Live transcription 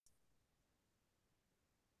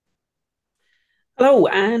Hello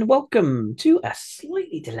and welcome to a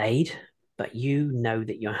slightly delayed, but you know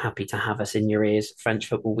that you're happy to have us in your ears, French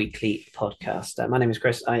Football Weekly podcast. My name is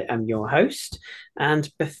Chris. I am your host. And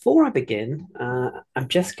before I begin, I'm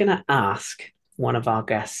just going to ask one of our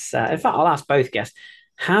guests, in fact, I'll ask both guests,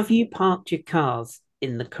 have you parked your cars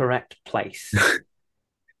in the correct place?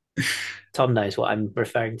 Tom knows what I'm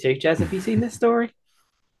referring to. Jez, have you seen this story?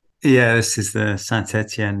 Yeah, this is the Saint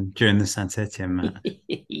Etienne during the Saint Etienne match.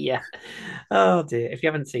 Yeah. Oh dear. If you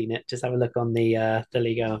haven't seen it, just have a look on the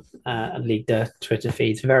Liga and Ligue 2 Twitter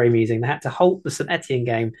feeds. Very amusing. They had to halt the St Etienne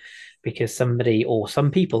game because somebody or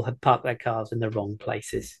some people had parked their cars in the wrong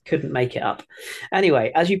places. Couldn't make it up.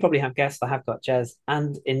 Anyway, as you probably have guessed, I have got Jez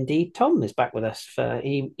and indeed Tom is back with us. For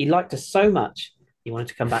he liked us so much he wanted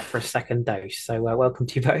to come back for a second dose. So welcome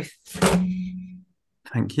to you both.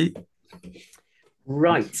 Thank you.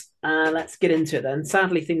 Right, let's get into it then.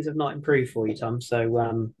 Sadly, things have not improved for you, Tom.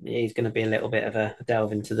 So it's going to be a little bit of a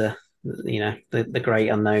delve into the great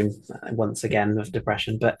unknown once again of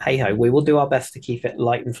depression. But hey ho, we will do our best to keep it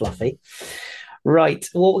light and fluffy. Right,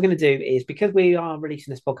 what we're going to do is because we are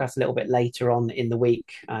releasing this podcast a little bit later on in the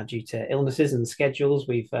week due to illnesses and schedules,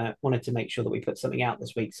 we've wanted to make sure that we put something out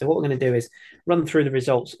this week. So what we're going to do is run through the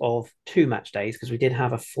results of two match days because we did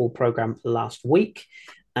have a full program last week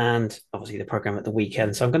and obviously the program at the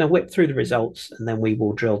weekend. So I'm going to whip through the results and then we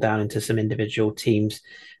will drill down into some individual teams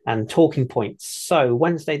and talking points. So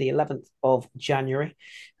Wednesday, the 11th of January,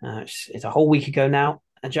 it's a whole week ago now.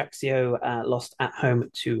 Ajaccio lost at home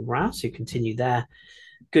to Reims, who continue their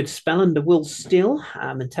good spell under Will Steele.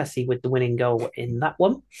 Montesi with the winning goal in that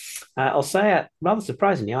one. I'll say it rather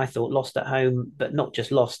surprisingly, I thought lost at home, but not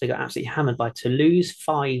just lost. They got absolutely hammered by Toulouse,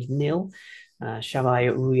 5-0.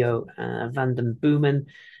 Shabai Ruyo, Van den Boomen,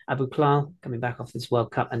 Abu Klal coming back off this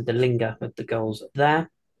World Cup, and Delinga with the goals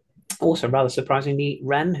there. Also, rather surprisingly,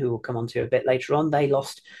 Rennes, who we'll come on to a bit later on, they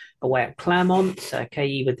lost away at Clermont.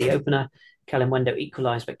 KE with the opener. Kellen Wendo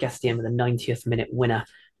equalised, but Gastien with a 90th minute winner.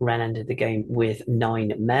 Rennes ended the game with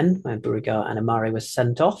 9 men when Beauregard and Amare was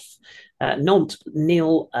sent off. Nantes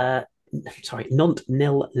nil,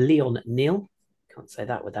 Lyon nil. Can't say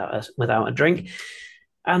that without a drink.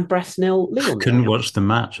 And Brest nil, Lyon nil. Couldn't watch the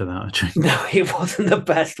match without a drink. No, it wasn't the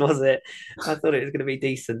best, was it? I thought it was going to be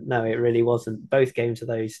decent. No, it really wasn't. Both games of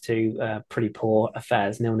those two pretty poor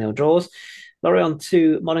affairs, 0-0 draws. Lorient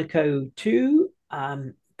 2, Monaco 2.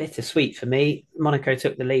 Bittersweet for me. Monaco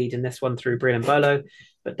took the lead in this one through Brian Bolo,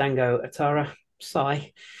 but Dango Atara,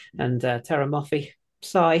 sigh, and Terra Moffi,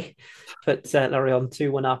 sigh. Put Lorient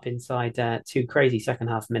 2-1 up inside two crazy second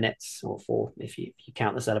half minutes, or four if you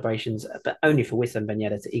count the celebrations, but only for Wissam Ben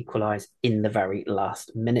Yedder to equalise in the very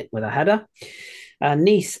last minute with a header.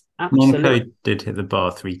 Nice, Monaco absolute. did hit the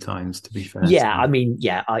bar three times, to be fair. Yeah, So I mean,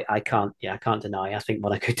 I can't deny. I think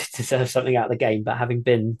Monaco did deserve something out of the game, but having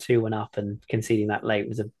been 2-1 up and conceding that late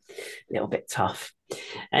was a little bit tough.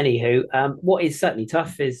 Anywho, what is certainly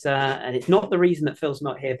tough is, and it's not the reason that Phil's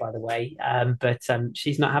not here, by the way, but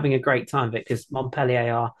she's not having a great time of it because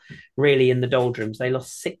Montpellier are really in the doldrums. They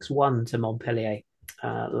lost 6-1 to Montpellier,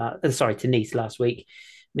 to Nice last week.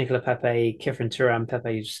 Nicola Pepe, Kifrin Turan,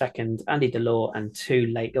 Pepe second, Andy Delort, and two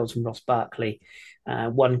late goals from Ross Barkley.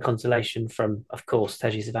 One consolation from, of course,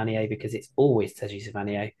 Teji Savanier because it's always Teji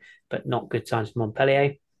Savanier, but not good times for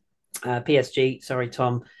Montpellier. PSG, sorry,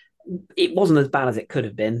 Tom, it wasn't as bad as it could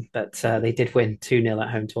have been, but they did win 2-0 at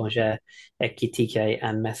home to Angers. Ekitike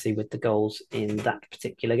and Messi with the goals in that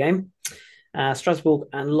particular game. Strasbourg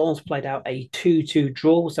and Lens played out a 2-2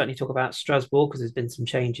 draw. We'll certainly talk about Strasbourg because there's been some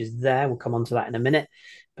changes there. We'll come on to that in a minute.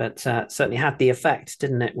 But certainly had the effect,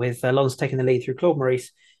 didn't it, with Lens taking the lead through Claude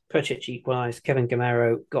Maurice. Percic equalised. Kevin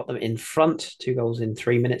Gamero got them in front. 2 goals in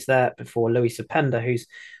 3 minutes there before Louis Sapenda, who's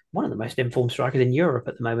one of the most informed strikers in Europe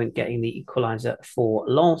at the moment, getting the equaliser for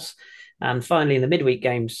Lens. And finally, in the midweek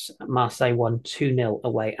games, Marseille won 2-0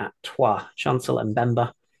 away at Troyes. Chancel and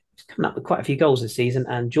Bemba coming up with quite a few goals this season,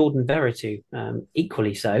 and Jordan Veretout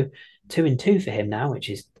equally so. 2-2 for him now, which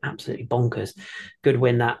is absolutely bonkers. Good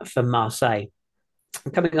win that for Marseille.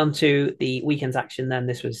 Coming on to the weekend's action, then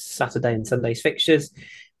this was Saturday and Sunday's fixtures.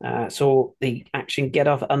 Saw the action get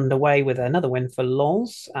off underway with another win for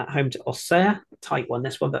Lens at home to Auxerre. Tight one,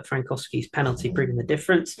 this one, but Frankowski's penalty proving the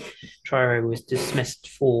difference. Traore was dismissed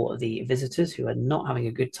for the visitors, who are not having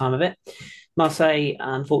a good time of it. Marseille,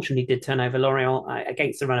 unfortunately, did turn over Lorient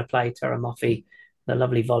against the run of play. Terra Moffi, the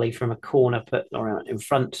lovely volley from a corner, put Lorient in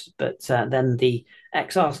front. But then the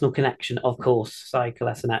ex-Arsenal connection, of course, Sai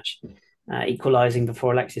Kolasinac equalising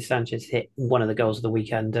before Alexis Sanchez hit one of the goals of the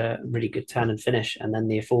weekend. Really good turn and finish. And then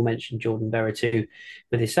the aforementioned Jordan Veretout,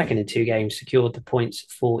 with his second in 2 games, secured the points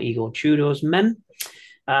for Igor Tudor's men.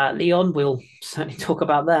 Lyon, we'll certainly talk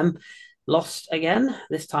about them. Lost again,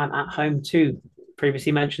 this time at home to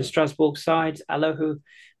previously mentioned Strasbourg side, Alohu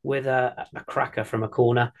with a cracker from a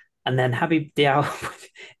corner. And then Habib Diallo.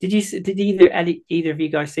 Did either of you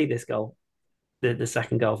guys see this goal? The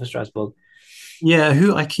second goal for Strasbourg. Yeah,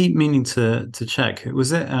 who I keep meaning to check.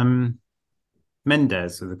 Was it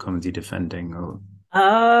Mendes with the comedy defending or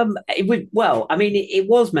It was well. I mean, it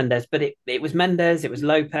was Mendes, but it was Mendes, it was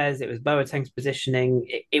Lopez, it was Boateng's positioning.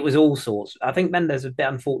 It was all sorts. I think Mendes was a bit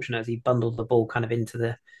unfortunate as he bundled the ball kind of into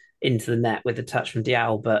the net with the touch from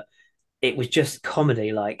Diao, but it was just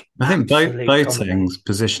comedy, like I think absolute comedy. Boateng's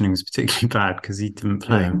positioning was particularly bad because he didn't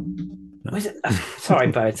play. Yeah. Was it?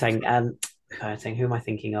 Sorry, Boateng. Boateng. Who am I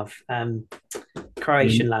thinking of?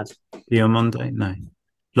 Croatian lad. Diamonde? No.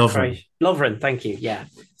 Lovren. Lovren, thank you. Yeah.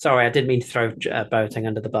 Sorry, I didn't mean to throw Boateng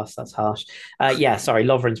under the bus. That's harsh. Yeah, sorry,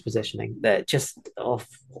 Lovren's positioning. Just off.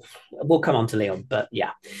 We'll come on to Leon, but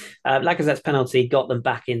yeah. Lacazette's penalty got them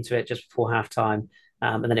back into it just before half time.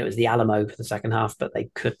 And then it was the Alamo for the second half, but they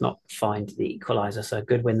could not find the equaliser. So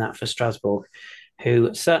good win that for Strasbourg,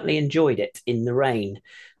 who certainly enjoyed it in the rain.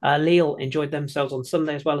 Lille enjoyed themselves on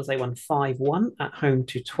Sunday as well as they won 5-1 at home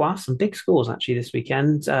to Troyes. Some big scores actually this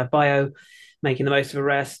weekend. Bio making the most of a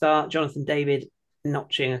rare start. Jonathan David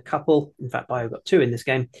notching a couple. In fact, Bio got two in this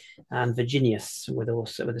game. And Virginius with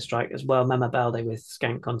a strike as well. Mama Balde with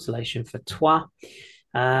scant consolation for Troyes.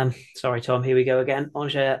 Sorry, Tom, here we go again.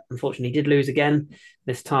 Angers unfortunately did lose again,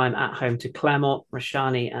 this time at home to Clermont.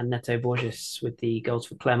 Rashani and Neto Borges with the goals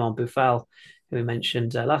for Clermont. Bouffal, who we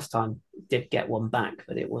mentioned last time, did get one back,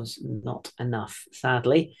 but it was not enough,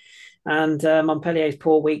 sadly. And Montpellier's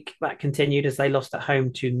poor week that continued as they lost at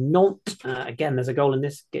home to Nantes. Again, there's a goal in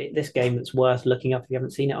this game that's worth looking up if you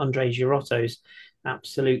haven't seen it. Andre Girotto's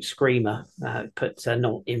absolute screamer put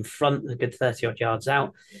Nantes in front, a good 30 odd yards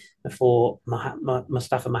out, before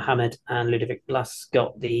Mustafa Mohamed and Ludovic Blas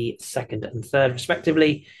got the second and third,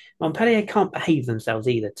 respectively. Montpellier can't behave themselves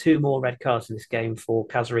either. Two more red cards in this game for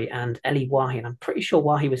Kazri and Eli Wahi. And I'm pretty sure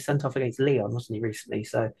Wahi was sent off against Lyon, wasn't he, recently?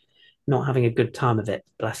 So not having a good time of it,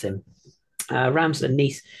 bless him. Rams and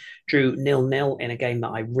Nice drew 0-0 in a game that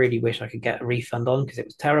I really wish I could get a refund on because it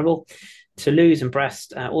was terrible. Toulouse and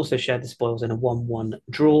Brest also shared the spoils in a 1-1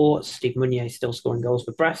 draw. Steve Meunier still scoring goals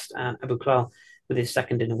for Brest, and Abouklal with his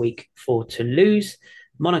second in a week for Toulouse.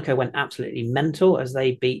 Monaco went absolutely mental as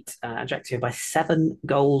they beat Ajaccio by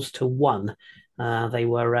 7-1. They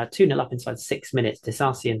were 2-0 up inside 6 minutes.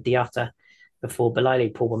 Disasi and Diatta before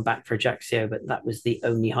Belaili pulled one back for Ajaccio, but that was the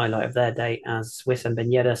only highlight of their day as Wissam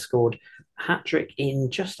Ben Yedder scored a hat-trick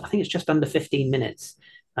in I think it's just under 15 minutes.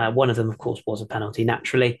 One of them, of course, was a penalty,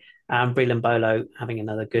 naturally. Breland Bolo having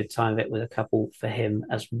another good time of it with a couple for him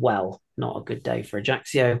as well. Not a good day for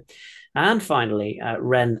Ajaccio. And finally,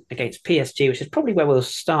 Rennes against PSG, which is probably where we'll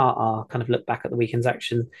start our kind of look back at the weekend's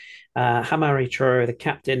action. Hamari Traoré, the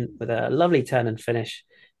captain, with a lovely turn and finish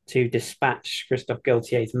to dispatch Christophe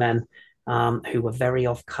Gaultier's men, who were very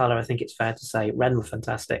off colour, I think it's fair to say. Rennes were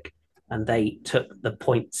fantastic, and they took the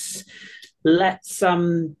points. Let's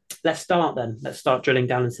start then. Let's start drilling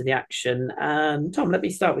down into the action. Tom, let me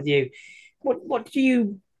start with you. What do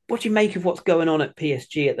you make of what's going on at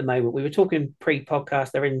PSG at the moment? We were talking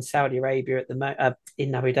pre-podcast. They're in Saudi Arabia at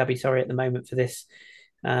in Abu Dhabi, sorry, at the moment for this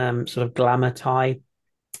sort of glamour tie,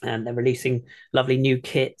 and they're releasing lovely new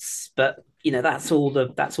kits. But that's all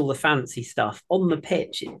the fancy stuff on the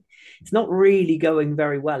pitch. It's not really going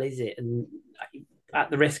very well, is it? And at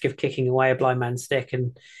the risk of kicking away a blind man's stick,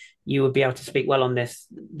 and you would be able to speak well on this,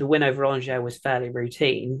 the win over Angers was fairly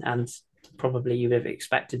routine, and probably you would have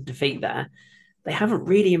expected defeat there. They haven't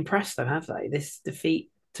really impressed, though, have they? This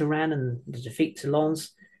defeat to Rennes and the defeat to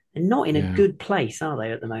Lens, they're not in a good place, are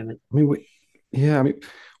they, at the moment? I mean,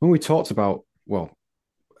 when we talked about, well,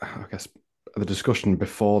 I guess the discussion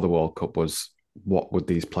before the World Cup was what would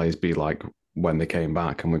these players be like when they came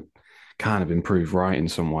back, and we kind of improved right in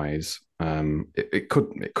some ways. It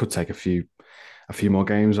could take a few more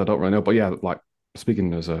games. I don't really know, but yeah, like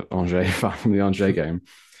speaking as an Angers fan from the Angers game,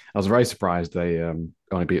 I was very surprised they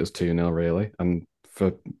only beat us 2-0 really, and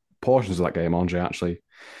for portions of that game, Angers actually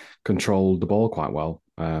controlled the ball quite well.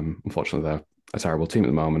 Unfortunately, they're a terrible team at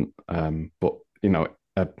the moment, but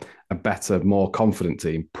a better, more confident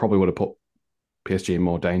team probably would have put PSG in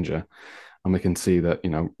more danger. And we can see that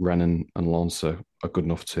Rennes and Lens are good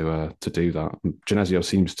enough to do that. Genesio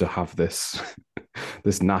seems to have this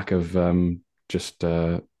this knack of just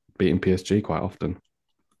beating PSG quite often,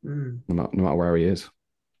 no matter where he is.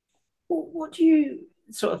 What do you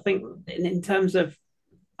sort of think in terms of?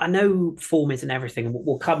 I know form isn't everything, and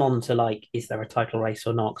we'll come on to is there a title race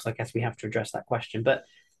or not? Because I guess we have to address that question. But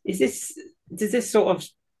does this sort of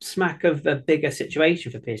smack of a bigger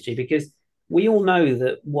situation for PSG? Because we all know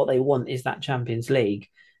that what they want is that Champions League.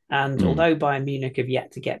 And Mm. although Bayern Munich have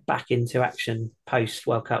yet to get back into action post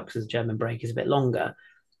World Cup because the German break is a bit longer,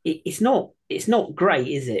 it's not great,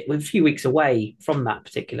 is it? We're a few weeks away from that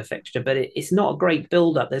particular fixture, but it's not a great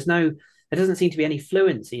build up. There doesn't seem to be any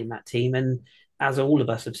fluency in that team, and as all of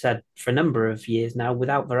us have said for a number of years now,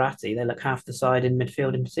 without Verratti, they look half the side in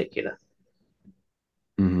midfield in particular.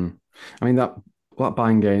 Hmm. I mean that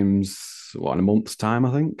buying games what in a month's time,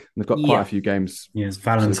 I think. They've got quite a Yeah. few games. Yeah, it's So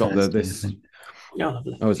they've got Valentine's Day, I this. think. Oh,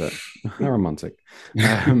 lovely. Oh, is it? How romantic.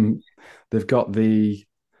 Um, they've got this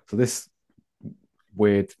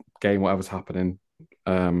weird game, whatever's happening.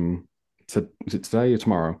 Is it today or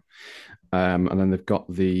tomorrow? And then they've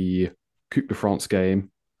got the Coupe de France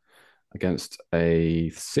game against a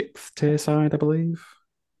sixth tier side, I believe.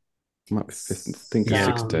 Might be fifth, I think it's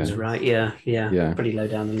sixth Sounds tier. right. Yeah, yeah. Yeah, Pretty low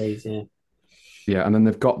down the leagues. Yeah. yeah, and then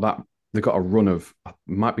they've got a run of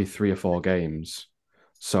might be 3 or 4 games,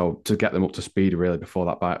 so to get them up to speed really before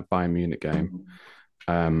that Bayern Munich game.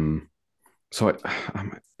 Um, so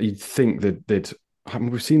you'd think that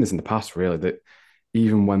we've seen this in the past really, that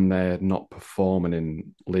even when they're not performing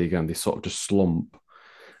in league and they sort of just slump,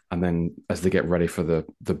 and then as they get ready for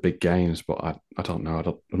the big games. But I don't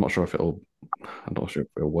know. I'm not sure if it'll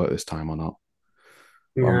work this time or not.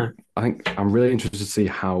 Yeah. I think I'm really interested to see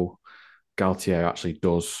how Galtier actually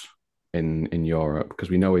does in Europe, because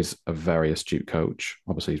we know he's a very astute coach.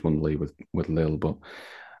 Obviously, he's won the league with Lille, but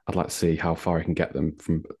I'd like to see how far he can get them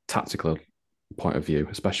from a tactical point of view,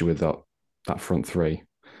 especially with that front three.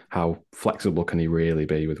 How flexible can he really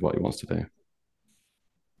be with what he wants to do?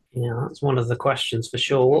 Yeah, that's one of the questions for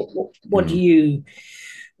sure. What do Mm. you?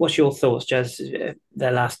 What's your thoughts, Jez?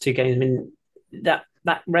 Their last two games. I mean, that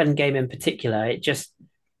Rennes game in particular, it just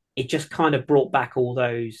kind of brought back all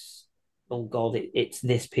those. Oh God, it's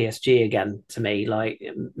this PSG again to me. Like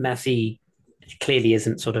Messi clearly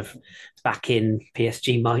isn't sort of back in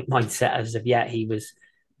PSG mindset as of yet. He was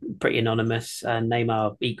pretty anonymous, and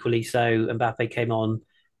Neymar equally so. Mbappe came on,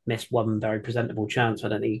 missed one very presentable chance. I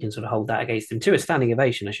don't think you can sort of hold that against him. To a standing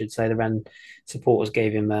ovation, I should say. The Rennes supporters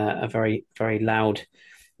gave him a very, very loud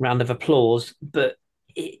round of applause. But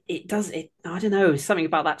it does it. I don't know. Something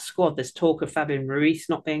about that squad. There's talk of Fabian Ruiz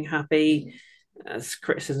not being happy.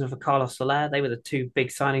 Criticism for Carlos Soler. They were the two big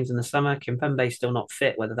signings in the summer. Kimpembe still not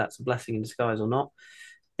fit. Whether that's a blessing in disguise or not,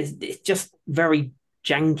 it's just very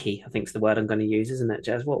janky. I think is the word I'm going to use, isn't it,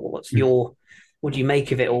 Jez? What do you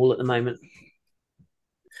make of it all at the moment?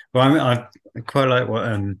 Well, I mean, I quite like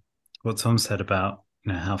what Tom said about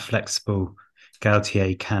how flexible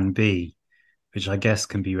Gautier can be, which I guess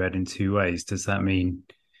can be read in two ways. Does that mean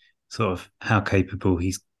sort of how flexible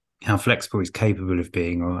he's capable of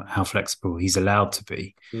being, or how flexible he's allowed to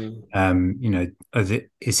be?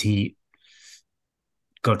 Is he,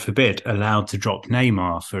 God forbid, allowed to drop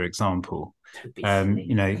Neymar, for example?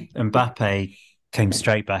 Mbappe came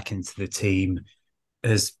straight back into the team,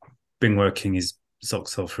 has been working his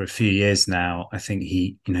socks off for a few years now. I think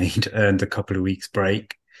he'd earned a couple of weeks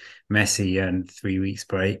break. Messi earned 3 weeks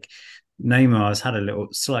break. Neymar has had a little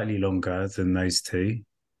slightly longer than those two.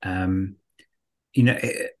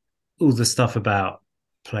 All the stuff about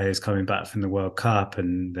players coming back from the World Cup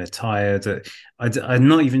and they're tired. I'm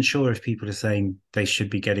not even sure if people are saying they should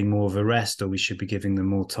be getting more of a rest, or we should be giving them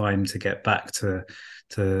more time to get back to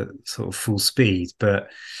sort of full speed. But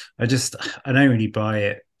I don't really buy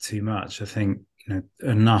it too much. I think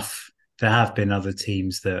enough. There have been other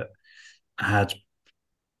teams that had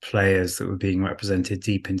players that were being represented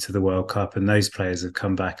deep into the World Cup, and those players have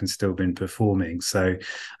come back and still been performing. So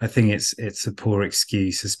I think it's a poor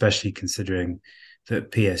excuse, especially considering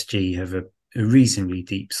that PSG have a reasonably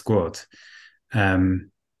deep squad.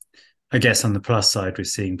 I guess on the plus side, we're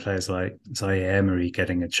seeing players like Zaire Emery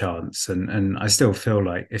getting a chance, and I still feel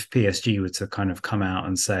like if PSG were to kind of come out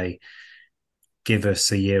and say, give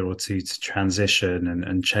us a year or two to transition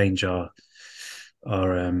and change our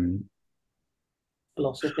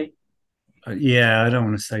philosophy. Yeah, I didn't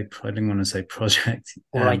want to say project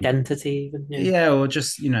or identity even. Yeah, or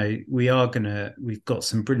just we've got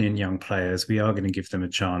some brilliant young players. We are going to give them a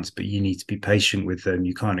chance, but you need to be patient with them.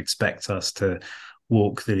 You can't expect us to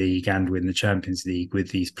walk the league and win the Champions League with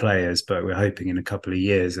these players, but we're hoping in a couple of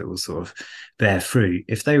years it will sort of bear fruit.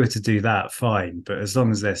 If they were to do that, fine. But as long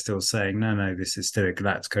as they're still saying, no, this is still a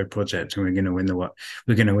Galactico project and we're going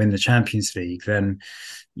to win the Champions League, then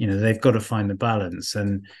they've got to find the balance.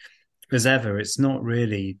 And as ever, it's not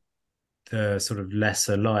really the sort of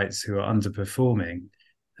lesser lights who are underperforming.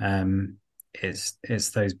 It's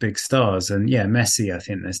those big stars. And yeah, Messi, I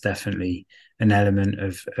think there's definitely an element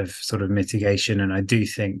of sort of mitigation. And I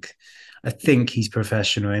think he's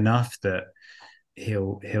professional enough that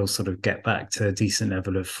he'll sort of get back to a decent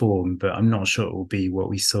level of form, but I'm not sure it will be what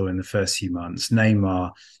we saw in the first few months.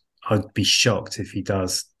 Neymar, I'd be shocked if he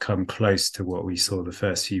does come close to what we saw the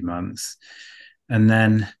first few months. And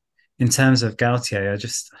then in terms of Gautier,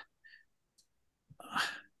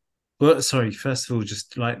 well, sorry, first of all,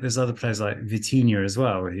 just like there's other players like Vitinha as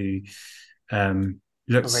well, who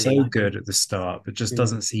looked Really so lacking. good at the start, but just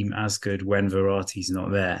doesn't seem as good when Verratti's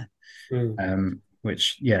not there. Mm.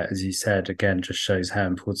 Which, yeah, as you said, again, just shows how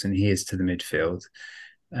important he is to the midfield.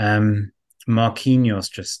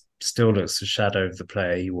 Marquinhos just still looks a shadow of the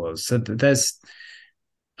player he was. So there's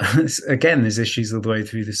again, there's issues all the way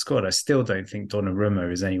through the squad. I still don't think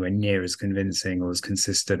Donnarumma is anywhere near as convincing or as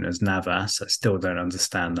consistent as Navas. I still don't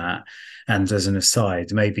understand that. And as an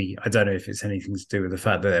aside, maybe I don't know if it's anything to do with the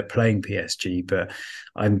fact that they're playing PSG, but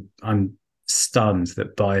I'm stunned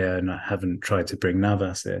that Bayern haven't tried to bring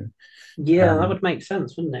Navas in. Yeah, that Um, would make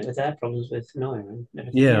sense, wouldn't it, with their problems with Neuer and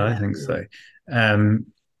everything? yeah, I Yeah, think yeah. so. Um,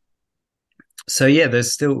 so yeah,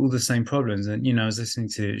 there's still all the same problems. And I was listening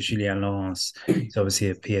to Julien Laurence, who's obviously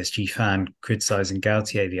a PSG fan, criticizing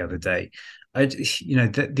Gautier the other day.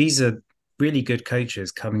 These are really good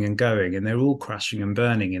coaches coming and going, and they're all crashing and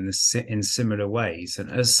burning in similar ways.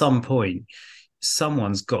 And at some point,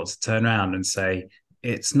 someone's got to turn around and say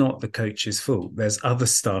it's not the coach's fault. There's other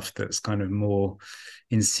stuff that's kind of more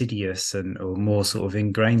insidious and or more sort of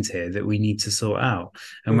ingrained here that we need to sort out.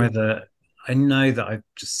 And Mm. whether I know that I've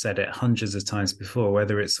just said it hundreds of times before,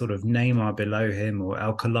 whether it's sort of Neymar below him or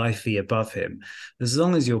Al Khalifi above him, as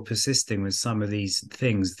long as you're persisting with some of these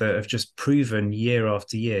things that have just proven year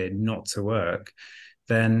after year not to work,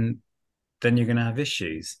 then you're going to have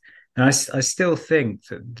issues. And I still think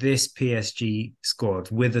that this PSG squad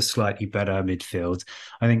with a slightly better midfield,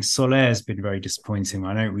 I think Soler has been very disappointing.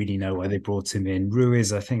 I don't really know why they brought him in.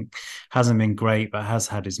 Ruiz, I think, hasn't been great, but has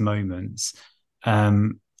had his moments.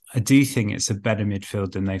 I do think it's a better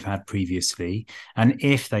midfield than they've had previously. And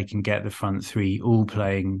if they can get the front three all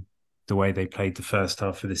playing the way they played the first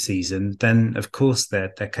half of the season, then of course they're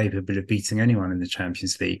capable of beating anyone in the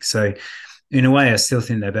Champions League. So in a way, I still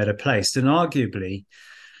think they're better placed. And arguably,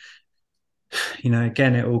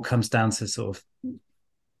 again, it all comes down to sort of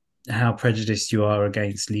how prejudiced you are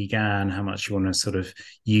against Ligue 1, how much you want to sort of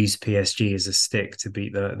use PSG as a stick to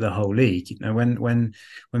beat the whole league. When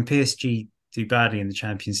PSG do badly in the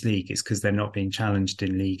Champions League, it's because they're not being challenged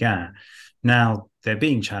in Ligue 1. Now they're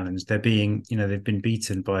being challenged. They've been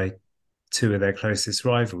beaten by two of their closest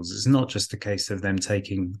rivals. It's not just a case of them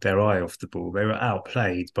taking their eye off the ball. They were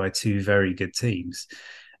outplayed by two very good teams.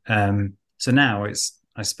 So now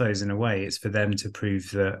I suppose, in a way, it's for them to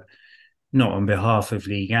prove that, not on behalf of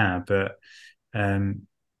Ligue 1, but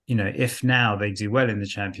if now they do well in the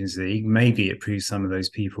Champions League, maybe it proves some of those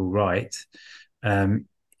people right.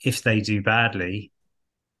 If they do badly,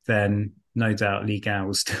 then no doubt Ligue 1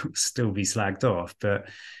 will still be slagged off. But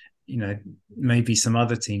maybe some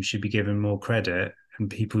other teams should be given more credit, and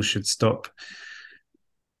people should stop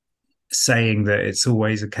saying that it's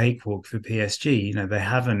always a cakewalk for PSG. They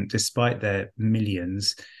haven't, despite their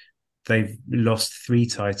millions, they've lost 3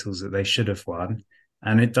 titles that they should have won.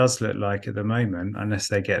 And it does look like at the moment, unless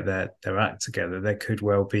they get their act together, there could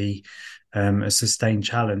well be a sustained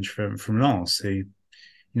challenge from Lens, who,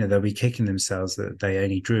 they'll be kicking themselves that they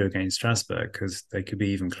only drew against Strasbourg, because they could be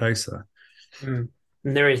even closer. Mm.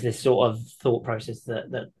 And there is this sort of thought process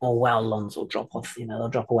that oh well, Lons will drop off, they'll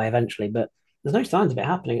drop away eventually, but there's no signs of it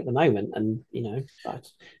happening at the moment, and I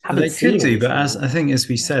haven't They could seen do, any but as signs. I think, as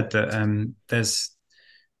we said, that there's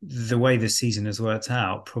the way the season has worked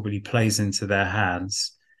out probably plays into their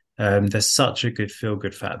hands. There's such a good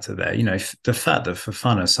feel-good factor there. The fact that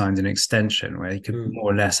Fofana signed an extension where he could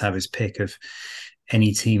more or less have his pick of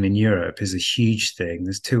any team in Europe is a huge thing.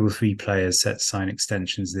 There's 2 or 3 players set to sign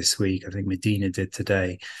extensions this week. I think Medina did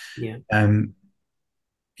today. Yeah.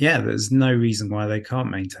 There's no reason why they can't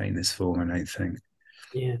maintain this form, I don't think.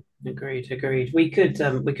 Yeah, agreed. We could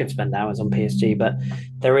spend hours on PSG, but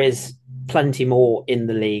there is plenty more in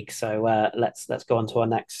the league. So let's go on to our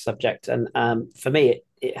next subject. And for me,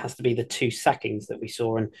 it has to be the 2 sackings that we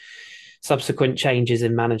saw and subsequent changes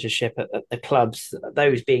in managership at the clubs.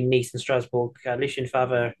 Those being Nice and Strasbourg. Lucien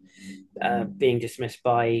Favre being dismissed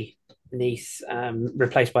by Nice,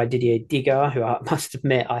 replaced by Didier Digard, who I must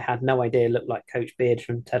admit I had no idea looked like Coach Beard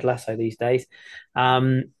from Ted Lasso these days.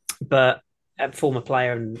 But a former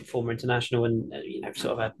player and former international, and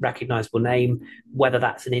sort of a recognisable name. Whether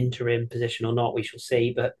that's an interim position or not, we shall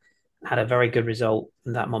see. But had a very good result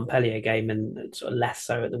in that Montpellier game, and sort of less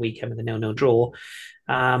so at the weekend with a 0-0 draw.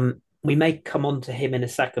 we may come on to him in a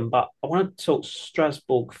second, but I want to talk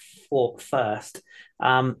Strasbourg first.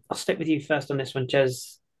 I'll stick with you first on this one,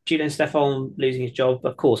 Jez. Julian Stefan losing his job,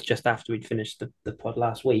 of course, just after we'd finished the pod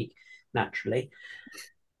last week, naturally.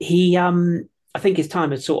 I think his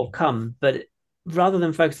time has sort of come, but rather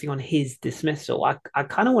than focusing on his dismissal, I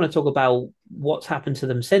kind of want to talk about what's happened to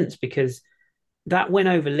them since, because that win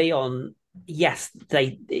over Lyon, yes,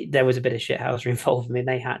 there was a bit of shithousery involved. I mean,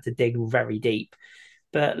 they had to dig very deep.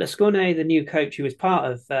 But Lescorne, the new coach who was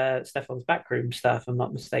part of Stefan's backroom stuff, I'm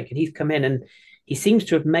not mistaken, he's come in and he seems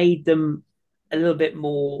to have made them a little bit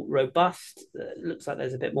more robust. Looks like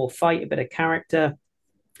there's a bit more fight, a bit of character.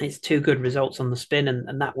 It's two good results on the spin,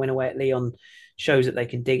 and that win away at Lyon shows that they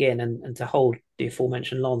can dig in, and to hold the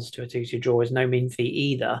aforementioned Lens to a 2-2 draw is no mean feat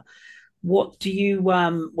either. What do you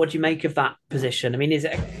make of that position? I mean, is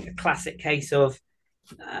it a classic case of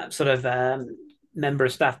sort of member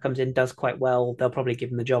of staff comes in, does quite well, they'll probably give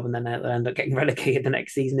them the job, and then they'll end up getting relegated the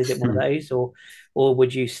next season? Is it one of those, or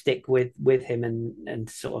would you stick with him and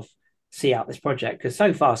sort of see out this project? Because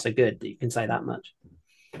so far so good, that you can say that much.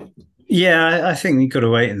 Yeah, I think we've got to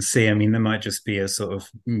wait and see. I mean, there might just be a sort of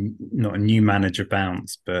not a new manager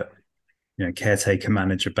bounce, but caretaker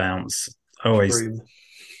manager bounce. I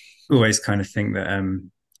always kind of think that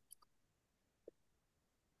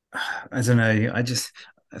I don't know.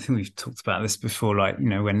 I think we've talked about this before. Like,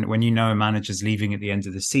 when a manager's leaving at the end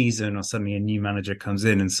of the season, or suddenly a new manager comes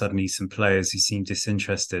in, and suddenly some players who seem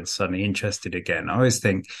disinterested suddenly interested again. I always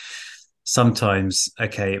think sometimes,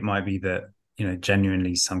 okay, it might be that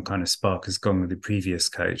genuinely some kind of spark has gone with the previous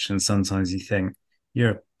coach, and sometimes you think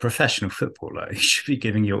you're a professional footballer. You should be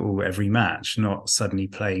giving your all every match, not suddenly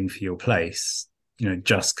playing for your place,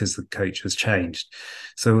 just because the coach has changed.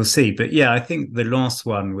 So we'll see. But yeah, I think the last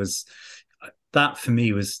one was that for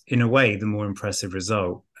me was in a way the more impressive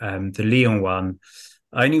result. The Lyon one,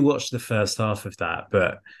 I only watched the first half of that,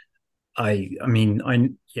 but we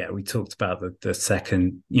talked about the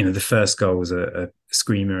second, the first goal was a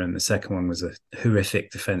screamer and the second one was a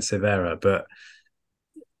horrific defensive error. But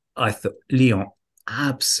I thought Lyon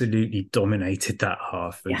absolutely dominated that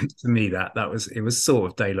half. And to me, it was sort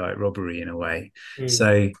of daylight robbery in a way.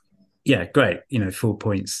 So yeah, great. 4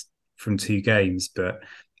 points from 2 games, but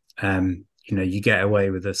you get away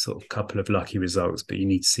with a sort of couple of lucky results, but you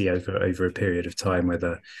need to see over a period of time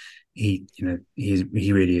whether he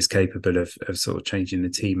really is capable of sort of changing the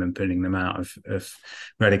team and pulling them out of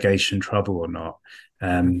relegation trouble or not.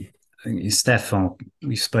 I think Stefan,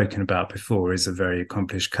 we've spoken about before, is a very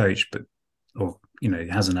accomplished coach, he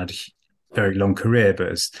hasn't had a very long career, but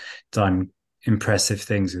has done impressive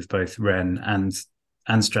things with both Rennes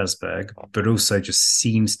and Strasbourg, but also just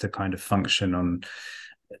seems to kind of function on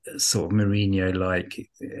sort of Mourinho-like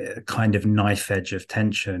kind of knife edge of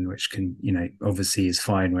tension, which can, obviously is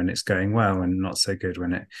fine when it's going well and not so good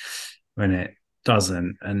when it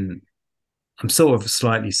doesn't. And I'm sort of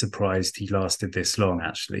slightly surprised he lasted this long,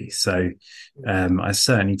 actually. So I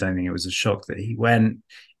certainly don't think it was a shock that he went.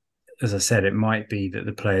 As I said, it might be that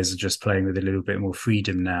the players are just playing with a little bit more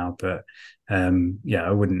freedom now, but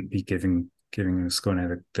I wouldn't be giving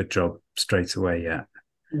Lescorne the job straight away yet.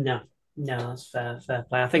 No, that's fair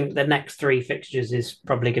play. I think the next 3 fixtures is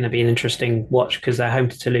probably going to be an interesting watch, because they're home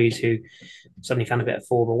to Toulouse, who suddenly found a bit of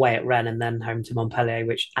form, away at Rennes, and then home to Montpellier,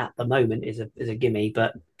 which at the moment is a gimme,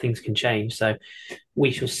 but things can change. So we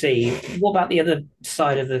shall see. What about the other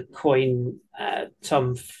side of the coin,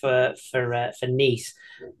 Tom, for Nice?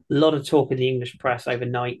 A lot of talk in the English press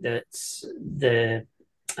overnight that the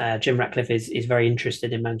Jim Ratcliffe is very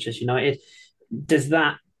interested in Manchester United. Does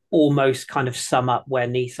that almost kind of sum up where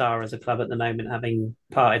Nice are as a club at the moment, having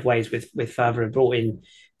parted ways with Favre and brought in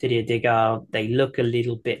Didier Digard? They look a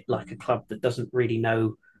little bit like a club that doesn't really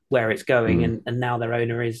know where it's going, and now their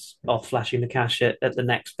owner is off flashing the cash at the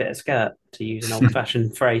next bit of skirt, to use an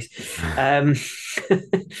old-fashioned phrase.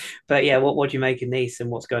 But yeah, what do you make of Nice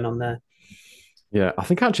and what's going on there? Yeah, I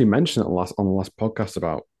think I actually mentioned it on the last podcast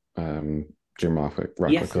about Jim Ratcliffe.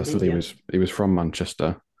 Yes, he was from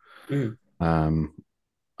Manchester.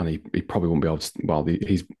 And he probably won't be able to. Well,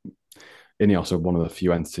 he's Ineos are one of the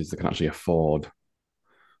few entities that can actually afford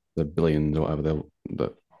the billions or whatever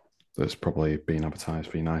that's probably being advertised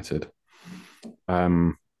for United.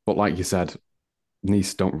 But like you said,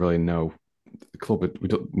 Nice don't really know the club.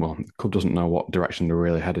 The club doesn't know what direction they're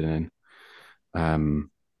really heading in.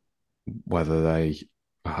 Whether they,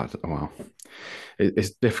 it's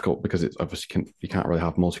difficult because it's obviously you can't really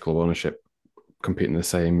have multi-club ownership competing the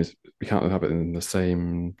same. You can't have it in the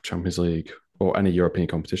same Champions League or any European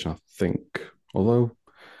competition, I think. Although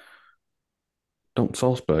don't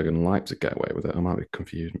Salzburg and Leipzig get away with it? I might be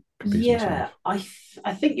confusing Yeah, myself.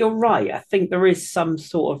 I think you're right. I think there is some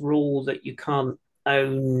sort of rule that you can't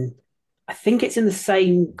own. I think it's in the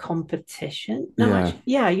same competition. No, Yeah, actually,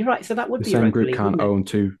 yeah, you're right. So that would the be same Europa group League, can't wouldn't it? own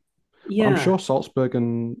two, but I'm Yeah, sure Salzburg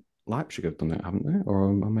and Leipzig have done it, haven't they? Or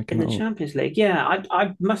am I in making the that up? Champions League. Yeah,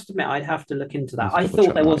 I must admit I'd have to look into I that. need to I double thought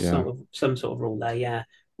check there that. was Yeah, some sort of rule there. Yeah,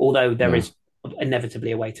 although there yeah, is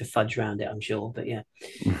inevitably a way to fudge around it, I'm sure. But yeah.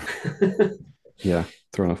 yeah.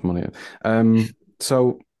 Throw enough money at.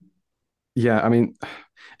 So yeah, I mean,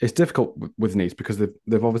 it's difficult with Nice because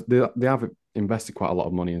they've obviously they have invested quite a lot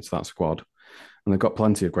of money into that squad, and they've got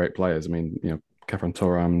plenty of great players. I mean, Kefren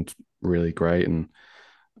Turam, really great, and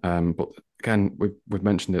but again, we've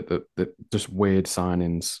mentioned it that just weird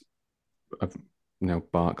signings of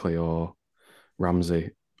Barkley or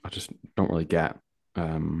Ramsey, I just don't really get.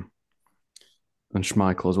 And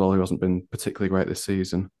Schmeichel as well, who hasn't been particularly great this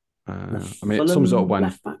season. The I mean, it sums up Fulham when,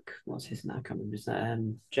 left back. What's his name? I can't remember. Is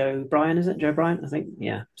that Joe Bryan? Is it Joe Bryan? I think.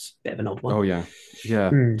 Yeah, it's a bit of an odd one. oh yeah, yeah,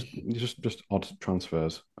 Hmm. just odd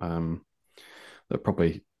transfers that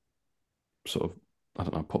probably sort of, I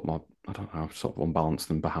don't know, put more, I don't know, sort of unbalanced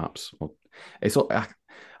them perhaps. Or it's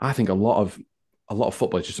I think a lot of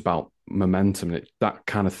football is just about momentum. That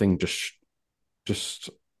kind of thing just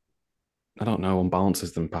I don't know,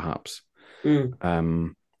 unbalances them perhaps. Hmm.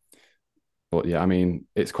 Um, But yeah, I mean,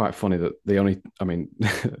 it's quite funny that the only, I mean, I'm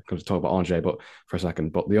going to talk about Angers, but for a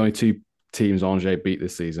second, but the only two teams Angers beat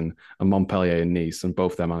this season are Montpellier and Nice, and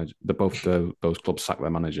those clubs sacked their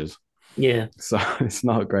managers. Yeah. So it's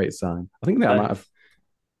not a great sign. I think they might Uh, have.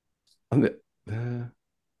 I think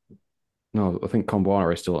no, I think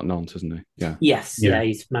Comboire is still at Nantes, isn't he? Yeah. yes. Yeah. Yeah.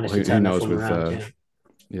 He's managed Well, to who turn that knows form with around.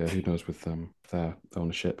 Yeah. yeah, who knows with their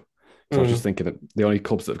ownership? Because I was just Hmm. thinking that the only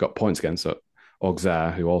clubs that have got points against are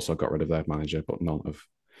Auxerre, who also got rid of their manager, but none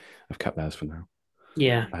have kept theirs for now.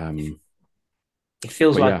 Yeah. Um, It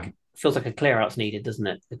feels but yeah, like a clear out's needed, doesn't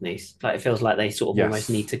it, with Nice? Like it feels like they sort of almost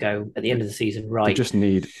need yes, to go at the end they, of the season, they right? just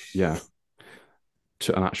need, yeah,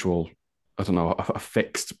 to an actual, I don't know, a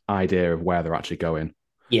fixed idea of where they're actually going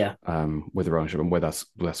Yeah. with their ownership and with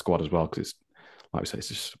their squad as well. Because it's, like we say, it's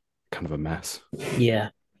just kind of a mess. Yeah.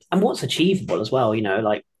 And what's achievable as well,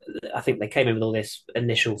 like I think they came in with all this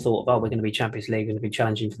initial thought of, oh, we're going to be Champions League, going to be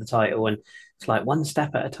challenging for the title. And it's like one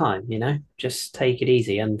step at a time, just take it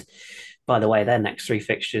easy. And by the way, their next three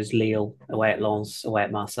fixtures, Lille, away at Lens, away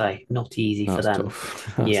at Marseille, not easy for That's them.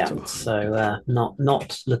 tough. That's Yeah. tough. So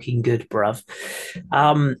not looking good, bruv.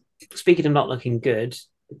 Um, Speaking of not looking good,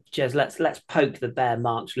 Jez, let's poke the bear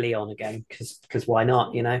March Leon again, because why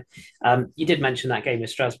not? You did mention that game with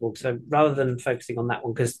Strasbourg, so rather than focusing on that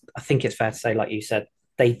one, because I think it's fair to say, like you said,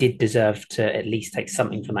 they did deserve to at least take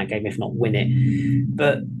something from that game, if not win it.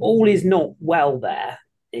 But all is not well there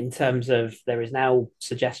in terms of there is now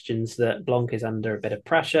suggestions that Blanc is under a bit of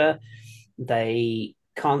pressure. They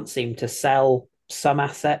can't seem to sell some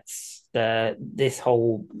assets. This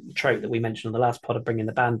whole trope that we mentioned on the last pod of bringing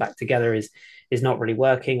the band back together is not really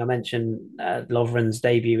working. I mentioned Lovren's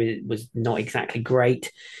debut was not exactly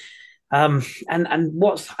great. And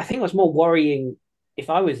I think what's more worrying, if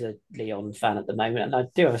I was a Leon fan at the moment, and I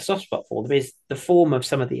do have a soft spot for them, is the form of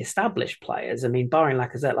some of the established players. I mean, barring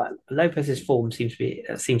Lacazette, like Lopez's form seems to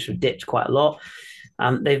have dipped quite a lot.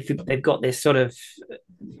 They've got this sort of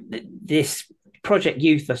this project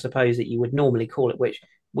youth, I suppose that you would normally call it, which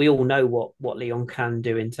we all know what Leon can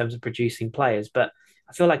do in terms of producing players. But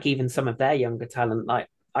I feel like even some of their younger talent, like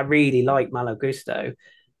I really like Malo Gusto,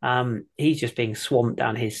 he's just being swamped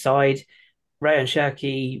down his side. Rayan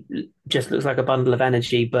Cherki just looks like a bundle of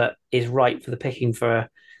energy, but is ripe for the picking for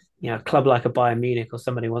a club like a Bayern Munich or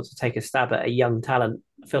somebody who wants to take a stab at a young talent.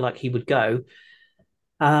 I feel like he would go.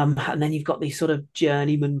 And then you've got these sort of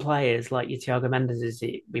journeyman players like your Thiago Mendes,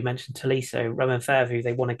 we mentioned Tolisso, Roman Fair, who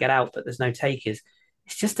they want to get out, but there's no takers.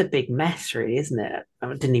 It's just a big mess, really, isn't it? I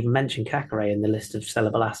didn't even mention Kakare in the list of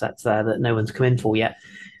sellable assets there that no one's come in for yet.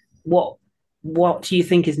 What what do you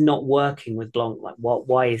think is not working with Blanc? Like,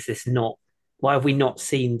 why is this not? Why have we not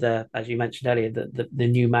seen as you mentioned earlier, the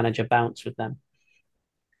new manager bounce with them?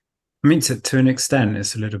 I mean, to an extent,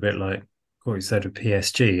 it's a little bit like what you said with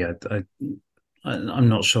PSG. I'm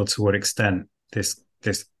not sure to what extent this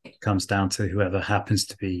comes down to whoever happens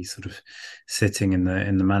to be sort of sitting in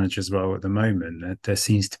the manager's role at the moment. There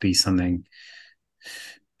seems to be something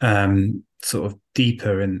sort of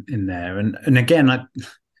deeper in there, and again, I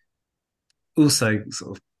also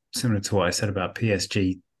sort of similar to what I said about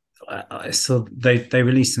PSG. I saw they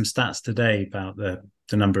released some stats today about the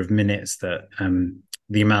number of minutes that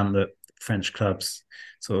the amount that French clubs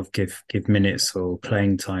sort of give minutes or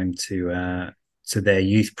playing time to their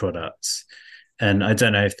youth products, And I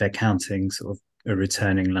don't know if they're counting sort of a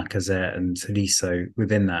returning Lacazette and Tolisso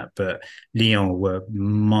within that, but Lyon were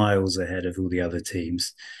miles ahead of all the other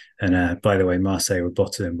teams. And by the way, Marseille were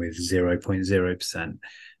bottom with 0.0%.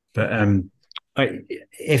 But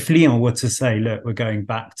if Lyon were to say, look, we're going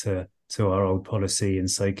back to our old policy, and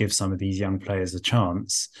so give some of these young players a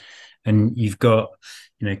chance, and you've got,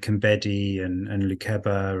 Kambedi and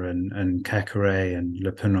Lukeba and Kakare and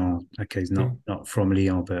Le Penant. Okay, he's not from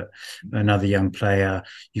Lyon, but another young player.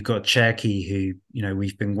 You've got Cherki, who,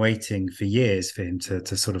 we've been waiting for years for him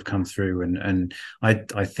to sort of come through. And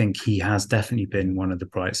I think he has definitely been one of the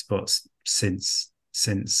bright spots since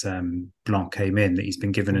Blanc came in, that he's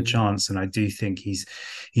been given a chance. And I do think he's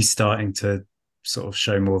starting to sort of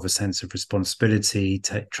show more of a sense of responsibility,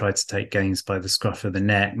 try to take games by the scruff of the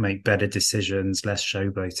neck, make better decisions, less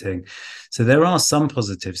showboating. So there are some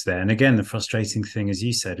positives there. And again, the frustrating thing, as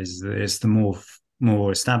you said, is that it's the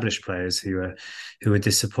more established players who are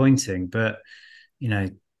disappointing. But,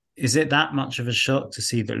 is it that much of a shock to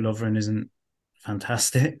see that Lovren isn't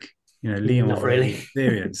fantastic? Lyon Not really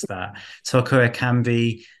experienced that. Toko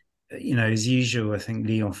Ekambi, as usual, I think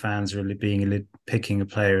Lyon fans are picking a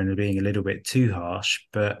player and being a little bit too harsh.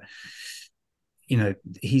 But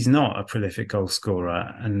he's not a prolific goal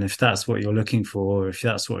scorer, and if that's what you're looking for, or if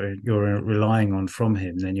that's what you're relying on from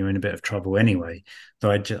him, then you're in a bit of trouble anyway.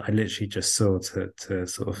 Though I literally just saw to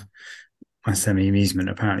sort of my semi-amusement,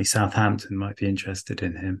 apparently Southampton might be interested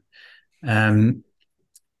in him.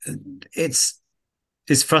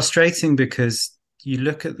 It's frustrating because you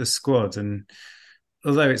look at the squad, and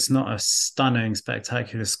although it's not a stunning,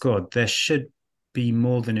 spectacular squad, there should be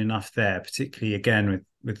more than enough there, particularly again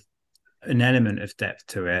with an element of depth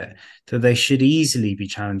to it, that they should easily be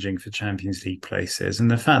challenging for Champions League places. And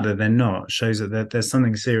the fact that they're not shows that there's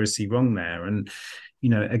something seriously wrong there. And,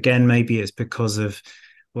 again, maybe it's because of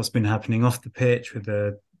what's been happening off the pitch with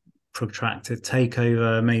the protracted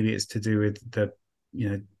takeover. Maybe it's to do with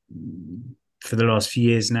for the last few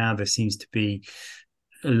years now, there seems to be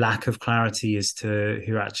a lack of clarity as to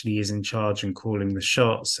who actually is in charge and calling the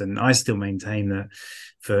shots. And I still maintain that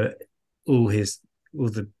for all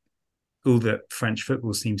that French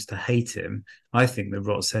football seems to hate him, I think the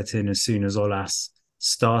rot set in as soon as Aulas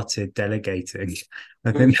started delegating.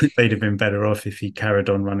 I think they'd have been better off if he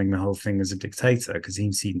carried on running the whole thing as a dictator, because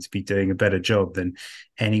he seemed to be doing a better job than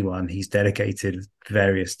anyone he's delegated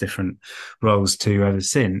various different roles to ever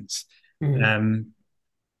since. They're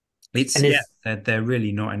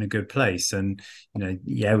really not in a good place. And,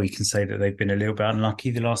 we can say that they've been a little bit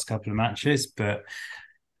unlucky the last couple of matches, but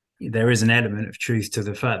there is an element of truth to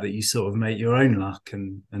the fact that you sort of make your own luck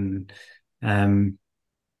and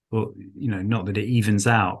not that it evens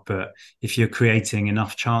out, but if you're creating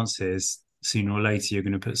enough chances, sooner or later you're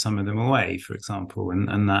going to put some of them away, for example.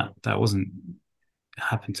 And that wasn't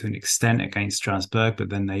happened to an extent against Strasbourg,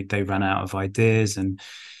 but then they ran out of ideas. And,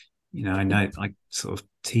 I know I sort of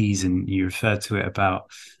tease, and you refer to it about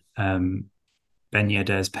Ben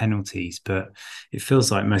Yedder's penalties, but it feels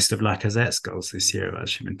like most of Lacazette's goals this year have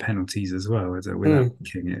actually been penalties as well. Without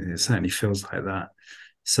it certainly feels like that.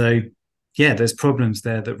 So, yeah, there's problems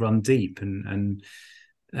there that run deep, and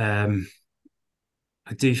I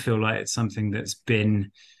do feel like it's something that's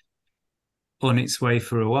been on its way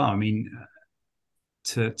for a while. I mean,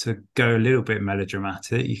 to go a little bit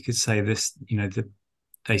melodramatic, you could say this,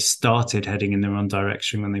 they started heading in the wrong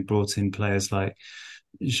direction when they brought in players like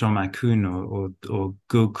Jean Macoun or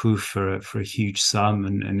Goku for a huge sum,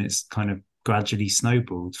 and it's kind of gradually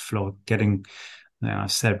snowballed.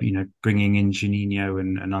 I've said, bringing in Juninho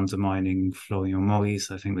and undermining Florian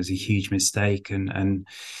Maurice, I think, was a huge mistake. And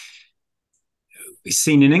we've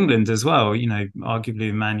seen in England as well,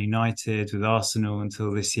 arguably Man United, with Arsenal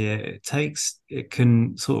until this year, it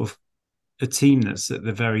can sort of, a team that's at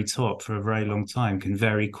the very top for a very long time can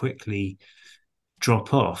very quickly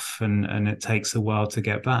drop off, and it takes a while to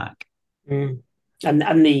get back. And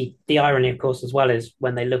the irony, of course, as well, is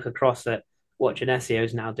when they look across at what Genesio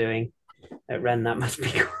is now doing at Rennes, that must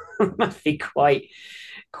be quite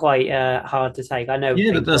hard to take. I know.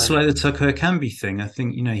 Yeah, but that's why the Toko Ekambi thing. I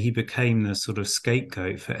think, he became the sort of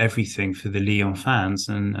scapegoat for everything for the Lyon fans,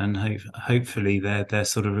 and hopefully they're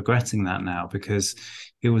sort of regretting that now, because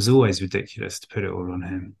it was always ridiculous to put it all on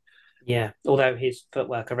him. Yeah, although his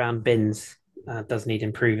footwork around bins does need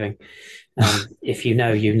improving. If you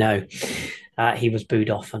know, you know. He was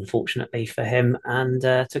booed off, unfortunately for him, and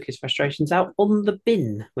took his frustrations out on the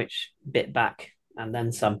bin, which bit back and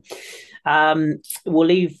then some. We'll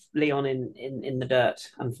leave Lyon in the dirt,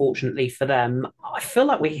 unfortunately for them. I feel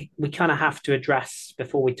like we kind of have to address,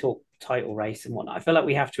 before we talk title race and whatnot, I feel like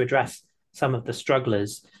we have to address some of the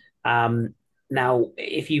strugglers. Now,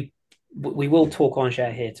 we will talk on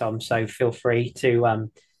share here, Tom. So feel free to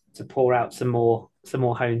pour out some more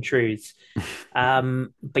home truths.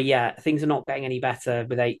 But yeah, things are not getting any better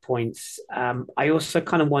with 8 points. I also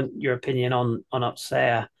kind of want your opinion on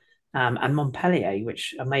Auxerre and Montpellier,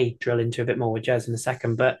 which I may drill into a bit more with Jez in a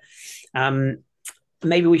second. But um,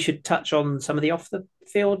 maybe we should touch on some of the off the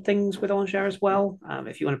field things with Angers as well.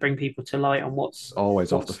 If you want to bring people to light on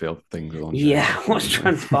Always off the what's field things with Angers, yeah, what's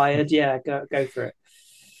definitely. transpired. Yeah, go for it.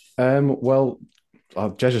 Well,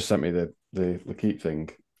 Jez just sent me the Keep thing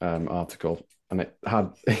article, and it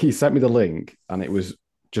had he sent me the link, and it was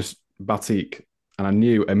just Batik, and I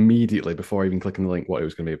knew immediately before even clicking the link what it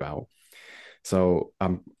was going to be about. So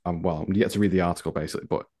I'm yet to read the article basically,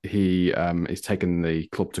 but he is taking the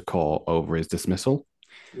club to court over his dismissal,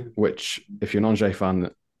 Mm. which if you're an Angers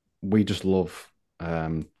fan, we just love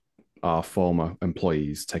our former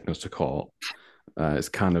employees taking us to court. It's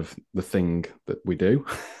kind of the thing that we do.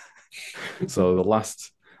 So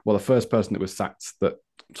the first person that was sacked that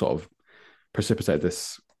sort of precipitated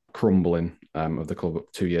this crumbling of the club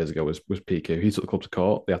 2 years ago was PQ. He took the club to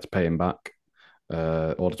court. They had to pay him back,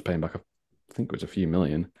 ordered to pay him back. I think it was a few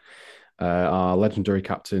million. Our legendary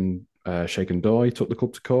captain, Shaken Doy, took the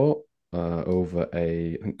club to court over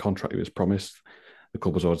a contract he was promised. The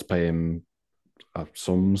club was ordered to pay him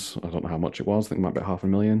sums. I don't know how much it was. I think it might be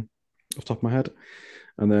 500,000 off the top of my head.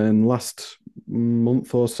 And then last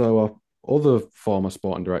month or so, our other former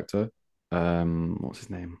sporting director, what's his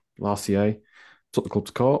name? Larcier, took the club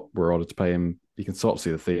to court. We're ordered to pay him. You can sort of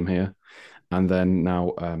see the theme here. And then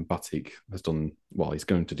now Batik has done, well, he's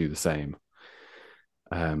going to do the same.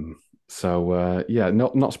 Yeah,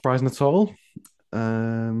 not surprising at all.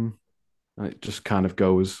 And it just kind of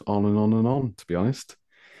goes on and on and on, to be honest.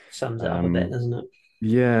 Sums it up a bit, doesn't it?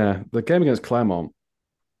 Yeah, the game against Clermont,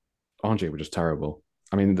 Angers were just terrible.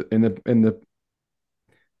 I mean, in the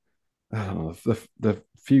I don't know, the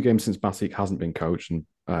few games since Batik hasn't been coached and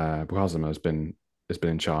Buhazama has been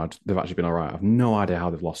in charge, they've actually been all right. I've no idea how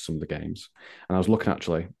they've lost some of the games. And I was looking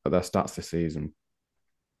actually at their stats this season,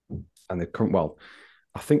 and they've come well.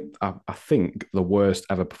 I think the worst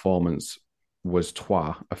ever performance was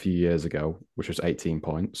Troyes a few years ago, which was 18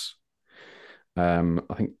 points. I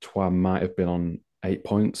think Troyes might have been on 8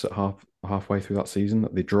 points at halfway through that season.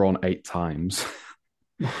 They'd drawn 8 times.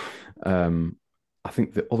 I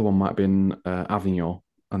think the other one might have been Avignon,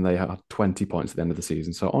 and they had 20 points at the end of the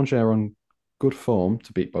season. So Angers are on good form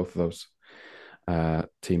to beat both of those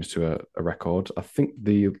teams to a record. I think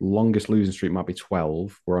the longest losing streak might be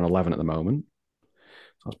 12. We're on 11 at the moment.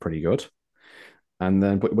 So that's pretty good. And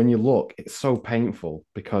then, but when you look, it's so painful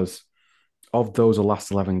because of those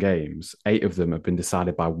last 11 games, 8 of them have been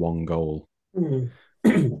decided by one goal. Mm.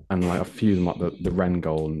 And like a few of them, like the Rennes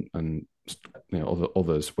goal and you know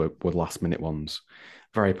others were last minute ones.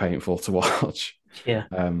 Very painful to watch. Yeah.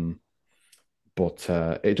 But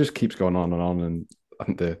it just keeps going on and on. And I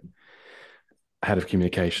think the head of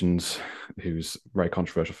communications, who's a very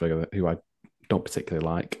controversial figure, who I don't particularly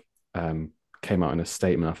like, came out in a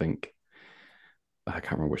statement. I think I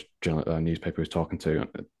can't remember which newspaper he was talking to,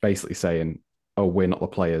 basically saying, "Oh, we're not the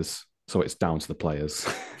players, so it's down to the players."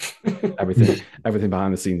 everything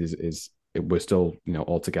behind the scenes is we're still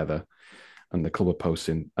all together, and the club are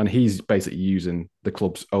posting, and he's basically using the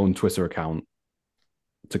club's own Twitter account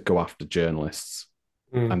to go after journalists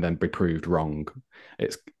and then be proved wrong.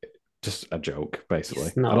 It's just a joke,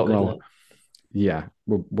 basically. I don't know. Look. Yeah,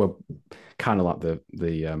 we're kind of like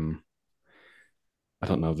the I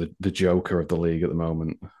don't know, the Joker of the league at the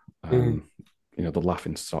moment. The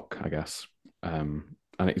laughing stock, I guess. And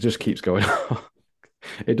it just keeps going on.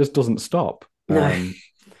 It just doesn't stop. No.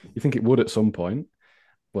 You think it would at some point,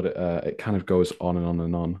 but it kind of goes on and on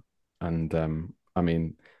and on. And I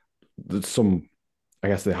mean, there's some. I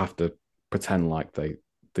guess they have to pretend like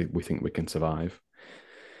we think we can survive,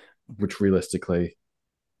 which realistically,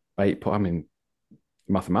 I mean,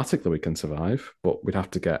 mathematically we can survive, but we'd have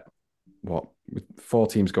to get with 4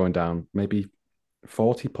 teams going down, maybe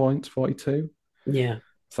 40 points, 42. Yeah.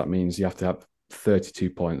 So that means you have to have 32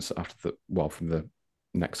 points from the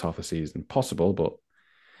next half of the season. Possible, but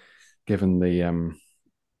given the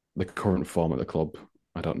current form at the club,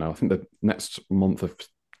 I don't know. I think the next month of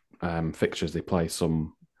fixtures they play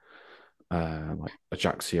some like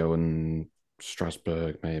Ajaccio and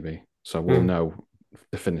Strasbourg maybe. So we'll know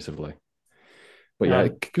definitively. But yeah,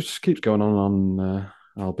 it just keeps going on and on.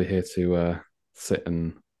 I'll be here to sit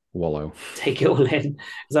and wallow. Take it all in.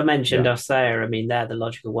 As I mentioned, Auxerre, I mean, they're the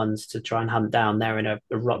logical ones to try and hunt down. They're in a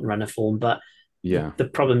rotten run of form. But the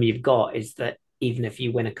problem you've got is that even if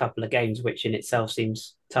you win a couple of games, which in itself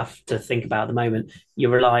seems tough to think about at the moment.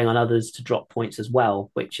 You're relying on others to drop points as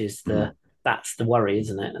well, which is that's the worry,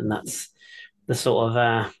 isn't it? And that's the sort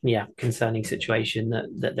of concerning situation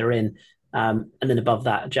that they're in. And then above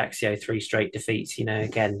that, Ajaccio 3 straight defeats.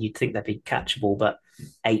 Again, you'd think they'd be catchable, but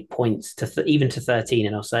 8 points to even to 13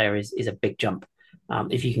 in Auxerre is a big jump.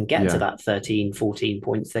 If you can get to that 13, 14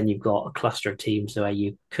 points, then you've got a cluster of teams where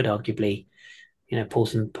you could arguably, pull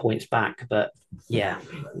some points back. But yeah,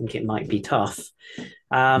 I think it might be tough.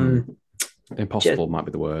 Impossible might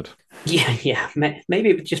be the word. Yeah. Maybe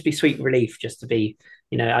it would just be sweet relief just to be,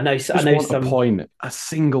 I know some point, a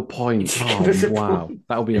single point. Oh, wow,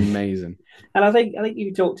 that would be amazing. And I think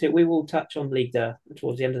you talked to. We will touch on Ligue 2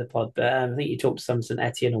 towards the end of the pod, but I think you talked to some St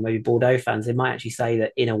Etienne or maybe Bordeaux fans. They might actually say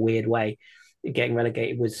that in a weird way, getting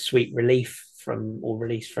relegated was sweet relief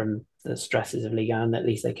release from the stresses of Ligue 1. At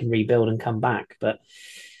least they can rebuild and come back, but it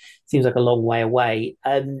seems like a long way away.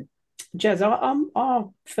 Jez, are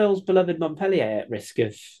Phil's beloved Montpellier at risk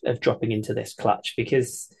of dropping into this clutch?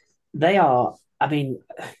 Because they are, I mean,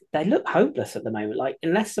 they look hopeless at the moment. Like,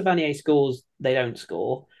 unless Savanier scores, they don't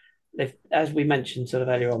score. As we mentioned sort of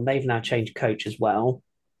earlier on, they've now changed coach as well.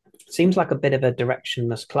 Seems like a bit of a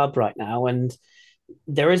directionless club right now, and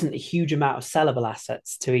there isn't a huge amount of sellable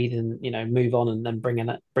assets to even move on and then bring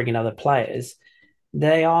in other players.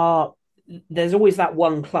 There's always that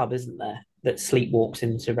one club, isn't there, that sleepwalks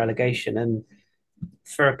into relegation, and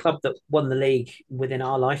for a club that won the league within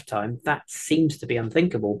our lifetime, that seems to be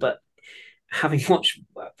unthinkable. But having watched,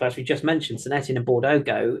 as we just mentioned, St Etienne and Bordeaux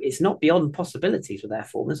go, it's not beyond possibilities with their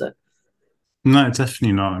form, is it? No,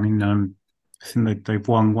 definitely not. I mean, I think they've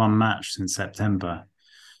won one match since September.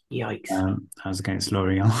 Yikes. That was against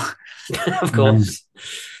Lorient. Of course.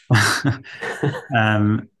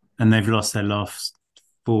 And they've lost their last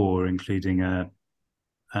 4, including a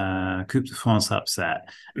Coupe de France upset.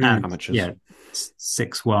 And amateurs. Yeah,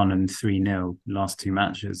 6-1 and 3-0. Last 2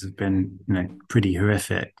 matches have been, pretty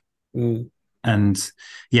horrific. And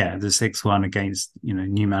yeah, the 6-1 against,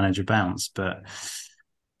 new manager Bounce, but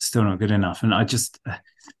still not good enough. And I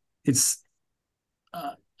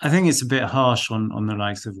think it's a bit harsh on the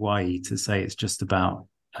likes of Wai to say it's just about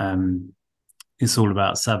it's all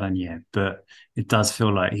about Savanier, but it does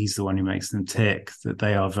feel like he's the one who makes them tick, that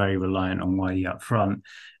they are very reliant on Wai up front.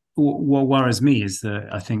 What worries me is that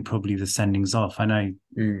I think probably the sendings off. I know,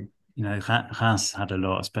 Reims had a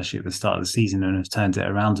lot, especially at the start of the season, and have turned it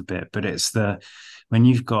around a bit, but it's when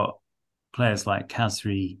you've got players like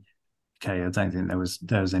Khazri. Okay, I don't think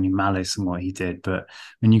there was any malice in what he did, but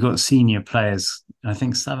when you got senior players, I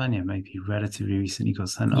think Savanier maybe relatively recently got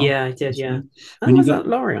sent off. Yeah, I did. Yeah, when you got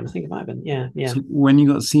Lorient, I think it might have been. Yeah. So when you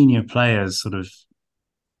got senior players sort of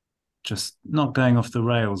just not going off the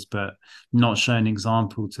rails, but not showing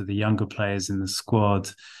example to the younger players in the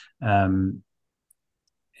squad,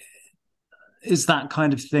 is that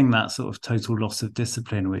kind of thing, that sort of total loss of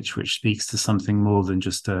discipline, which speaks to something more than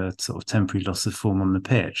just a sort of temporary loss of form on the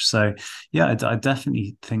pitch. So yeah, I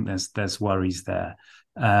definitely think there's worries there.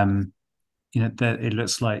 It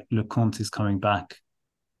looks like Lecomte is coming back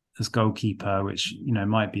as goalkeeper, which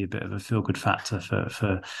might be a bit of a feel-good factor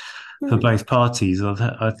for both parties.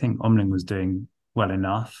 I think Omling was doing well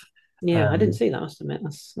enough. Yeah, I didn't see that. I must admit,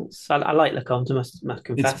 I like Lecomte. Must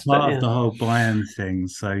confess. It's part of the whole Bayern thing.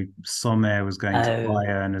 So Sommer was going to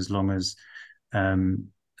Bayern as long as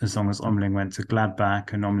Omling went to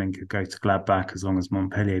Gladbach, and Omling could go to Gladbach as long as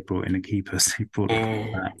Montpellier brought in a keeper. So he brought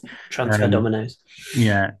back. Transfer dominoes.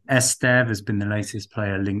 Yeah, Esteve has been the latest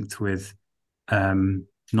player linked with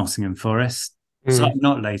Nottingham Forest. So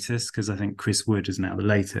not latest, because I think Chris Wood is now the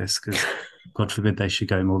latest, because God forbid they should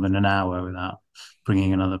go more than an hour without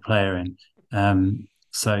bringing another player in.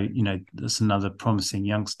 So, that's another promising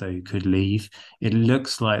youngster who could leave. It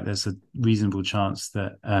looks like there's a reasonable chance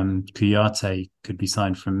that Kouyaté could be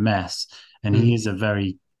signed from Metz, and he is a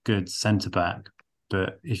very good centre-back.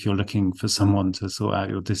 But if you're looking for someone to sort out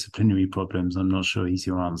your disciplinary problems, I'm not sure he's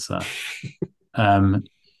your answer.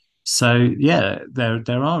 So yeah,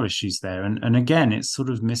 there are issues there, and again, it's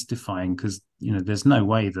sort of mystifying because there's no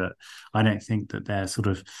way that I don't think that their sort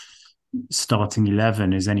of starting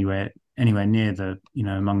 11 is anywhere near the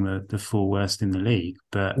among the 4 worst in the league.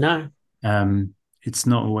 But no, it's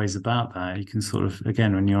not always about that. You can sort of,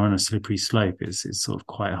 again, when you're on a slippery slope, it's sort of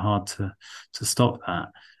quite hard to stop that.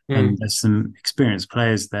 And there's some experienced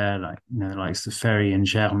players there, like like Ferry and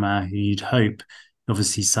Germain, who you'd hope.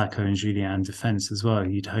 Obviously, Sacco and Julien in defence as well.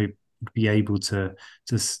 You'd hope be able to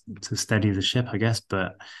steady the ship, I guess.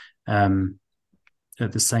 But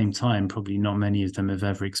at the same time, probably not many of them have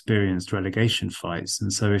ever experienced relegation fights.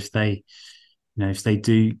 And so if they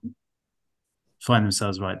do find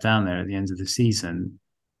themselves right down there at the end of the season,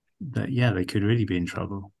 that yeah, they could really be in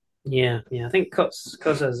trouble. Yeah. I think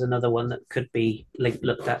Koza is another one that could be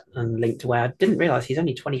looked at and linked away. I didn't realize he's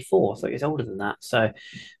only 24. I thought he was older than that. So,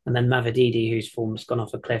 and then Mavididi, whose form's gone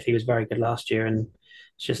off a cliff. He was very good last year, and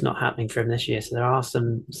it's just not happening for him this year. So there are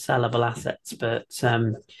some sellable assets, but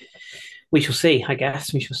we shall see. I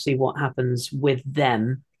guess we shall see what happens with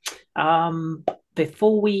them.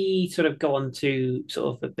 Before we sort of go on to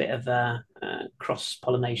sort of a bit of a cross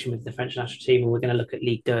pollination with the French national team, and we're going to look at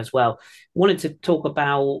Ligue 2 as well. Wanted to talk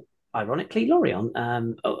about, ironically, Lorient,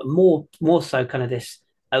 more so kind of this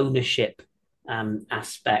ownership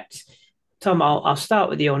aspect. Tom, I'll start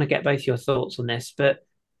with you. I want to get both your thoughts on this, but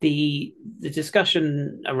the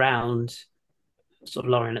discussion around sort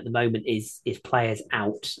of Lorient at the moment is players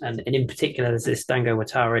out, and in particular, there's this Dango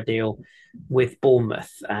Ouattara deal with Bournemouth,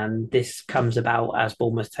 and this comes about as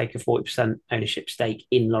Bournemouth take a 40% ownership stake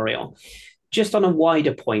in Lorient. Just on a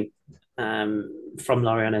wider point from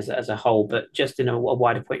Lorient as a whole, but just in a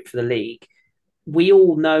wider point for the league, we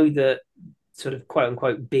all know that sort of quote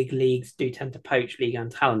unquote big leagues do tend to poach league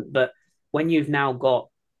and talent, but when you've now got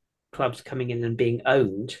clubs coming in and being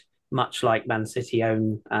owned, much like Man City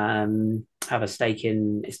own have a stake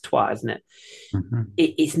in it's Troyes, isn't it? Mm-hmm.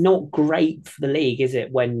 It's not great for the league, is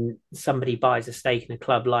it, when somebody buys a stake in a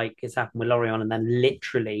club like it's happened with Lorient, and then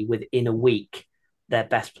literally within a week their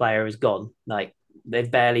best player is gone. Like they've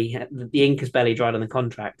barely the ink has barely dried on the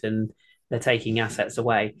contract, and they're taking assets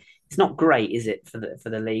away. It's not great, is it, for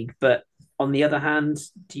the league? But on the other hand,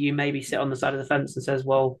 do you maybe sit on the side of the fence and says,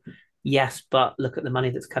 well, yes, but look at the money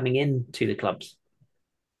that's coming in to the clubs?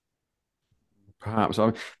 Perhaps. I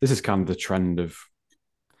mean, this is kind of the trend of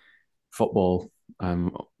football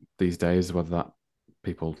these days, whether that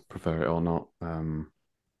people prefer it or not,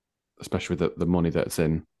 especially with the money that's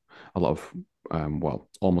in a lot of,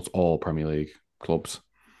 almost all Premier League clubs.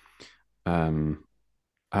 I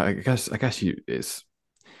guess I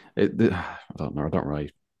don't know. I don't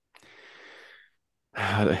really.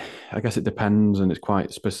 I guess it depends, and it's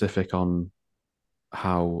quite specific on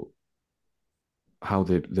how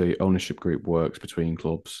the ownership group works between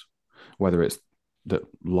clubs. Whether it's that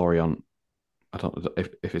Lorient, I don't know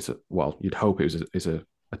if it's you'd hope it is a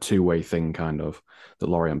two-way thing, kind of, that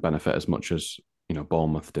Lorient benefit as much as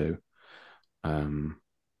Bournemouth do.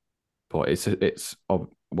 But it's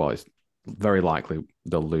very likely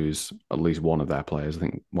they'll lose at least one of their players. I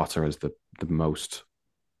think Ouattara is the most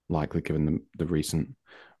likely, given the recent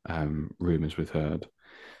rumours we've heard.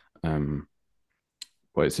 But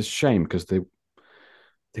it's a shame because they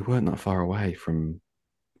weren't that far away from.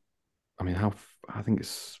 I mean, I think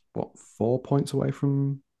it's 4 points away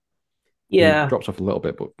from. Yeah, drops off a little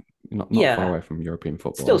bit, but not far yeah. away from European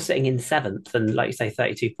football. Still sitting in seventh, and like you say,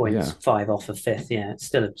 32 points, Yeah. 5 off of fifth. Yeah, it's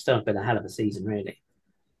still been a hell of a season, really.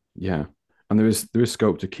 Yeah, and there is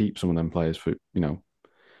scope to keep some of them players for. I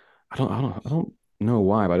don't know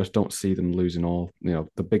why, but I just don't see them losing all.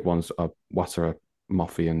 The big ones are Ouattara,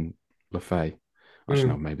 Moffey, and Le Fay. Actually,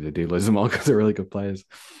 no, maybe they do lose them all because they're really good players.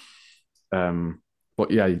 But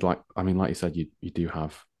yeah, like you said, you do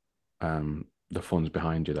have the funds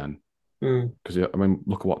behind you then, because I mean,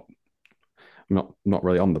 look at what not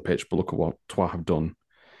really on the pitch, but look at what Troyes have done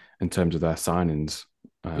in terms of their signings.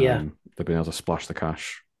 Yeah. They've been able to splash the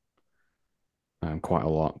cash quite a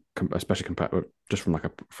lot, especially compared with just from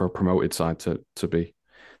for a promoted side to be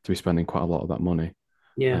spending quite a lot of that money.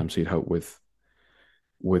 Yeah. So you'd hope with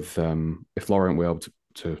if Lorient were able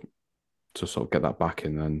to sort of get that back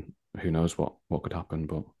in, then who knows what could happen.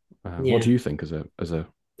 But what do you think as a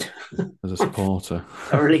supporter?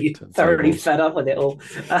 thoroughly fed up with it all.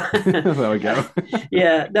 There we go.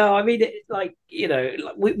 Yeah, no, I mean,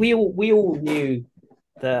 we all knew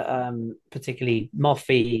that particularly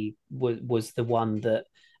Moffey was the one that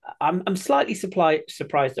I'm slightly surprised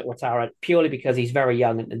at Ouattara, purely because he's very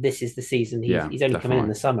young, and this is the season he's only come in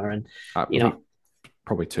the summer, and I think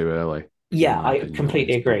probably too early. Yeah, I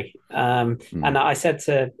completely agree. And I said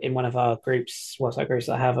in one of our groups, WhatsApp groups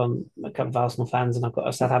that I have on a couple of Arsenal fans, and I've got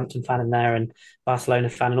a Southampton fan in there and Barcelona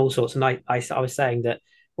fan and all sorts. And I was saying that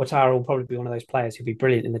Ouattara will probably be one of those players who'll be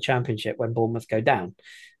brilliant in the Championship when Bournemouth go down,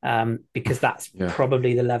 because that's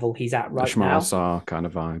probably the level he's at right now. Sarr kind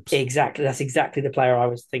of vibes. Exactly, that's exactly the player I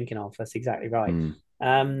was thinking of. That's exactly right.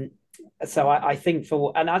 So I think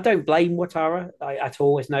and I don't blame Ouattara at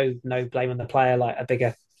all. There's no blame on the player. Like a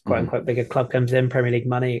bigger, quote unquote, bigger club comes in, Premier League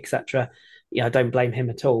money, etc. Yeah, I don't blame him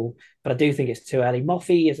at all. But I do think it's too early.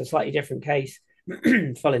 Moffey is a slightly different case.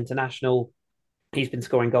 Full international. He's been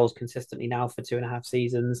scoring goals consistently now for 2.5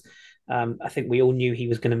 seasons. I think we all knew he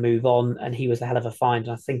was going to move on, and he was a hell of a find.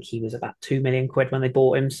 And I think he was about £2 million when they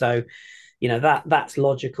bought him. So that's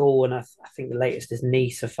logical. And I think the latest is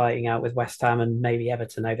Nice are fighting out with West Ham and maybe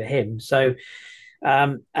Everton over him. So,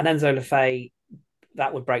 and Enzo Lefebvre,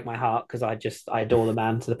 that would break my heart because I adore the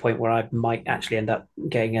man to the point where I might actually end up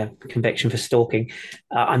getting a conviction for stalking.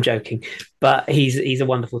 I'm joking, but he's a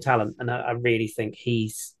wonderful talent, and I really think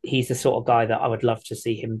he's the sort of guy that I would love to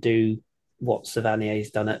see him do what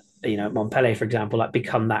Savannier's done at Montpellier, for example, like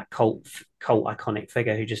become that cult iconic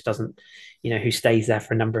figure who just doesn't, who stays there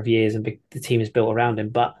for a number of years and the team is built around him.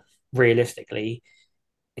 But realistically,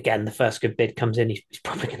 again, the first good bid comes in, he's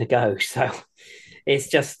probably going to go. So it's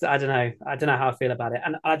just I don't know how I feel about it,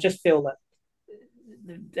 and I just feel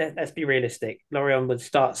that let's be realistic. Lorient would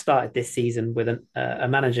started this season with a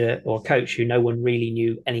manager or a coach who no one really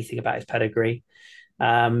knew anything about his pedigree,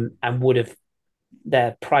 and would have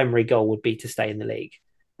their primary goal would be to stay in the league.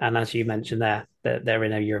 And as you mentioned, they're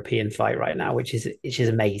in a European fight right now, which is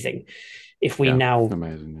amazing. If we now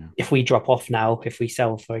amazing, yeah. If we drop off now, if we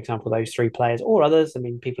sell, for example, those three players or others, I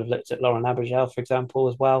mean, people have looked at Laurent Abrigel, for example,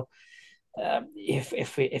 as well.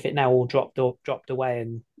 If it now all dropped away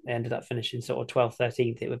and they ended up finishing sort of 12th,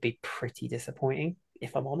 13th, it would be pretty disappointing,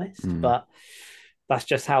 if I'm honest. But that's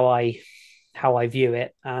just how I view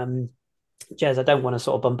it. Jez, I don't want to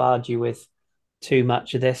sort of bombard you with too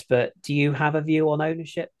much of this, but do you have a view on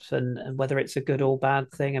ownerships and whether it's a good or bad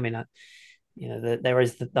thing? I mean, there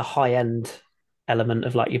is the high end element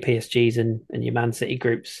of like your PSGs and your Man City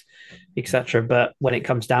groups, etc. But when it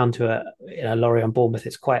comes down to Lorient Bournemouth,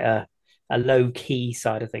 it's quite a low key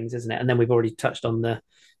side of things, isn't it? And then we've already touched on the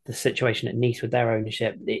situation at Nice with their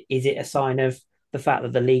ownership. Is it a sign of the fact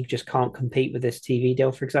that the league just can't compete with this TV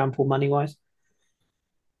deal, for example, money wise?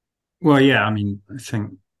 Well, yeah, I mean,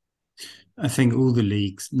 I think all the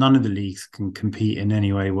leagues, none of the leagues can compete in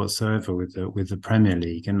any way whatsoever with the Premier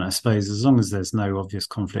League. And I suppose as long as there's no obvious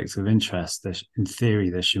conflicts of interest, in theory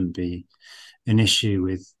there shouldn't be an issue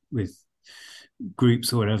with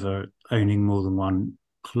groups or whatever owning more than one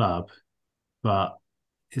club. But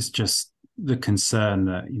it's just the concern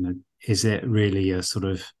that, is it really is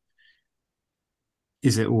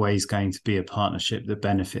it always going to be a partnership that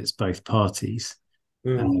benefits both parties?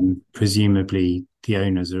 Presumably the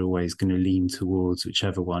owners are always going to lean towards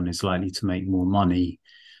whichever one is likely to make more money.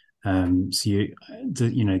 So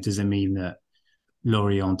does it mean that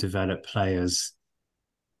Lorient develop players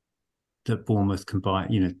that Bournemouth can buy,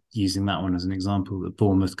 using that one as an example, that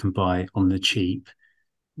Bournemouth can buy on the cheap,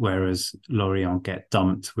 whereas Lorient get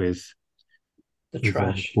dumped with The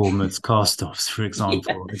trash. Bournemouth's cast-offs, for example.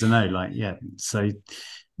 Yeah. I don't know, so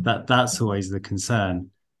that's always the concern.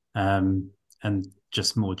 And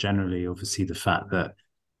just more generally, obviously, the fact that,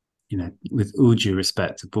 with all due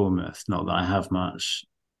respect to Bournemouth, not that I have much,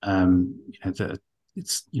 that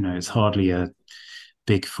it's hardly a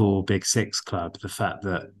big four, big six club. The fact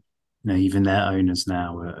that, even their owners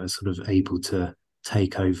now are sort of able to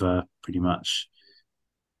take over pretty much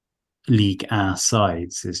League A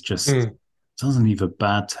sides is just doesn't leave a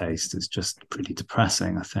bad taste. It's just pretty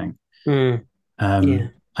depressing, I think. Yeah.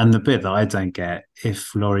 And the bit that I don't get,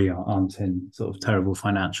 if Lorient aren't in sort of terrible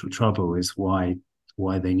financial trouble, is why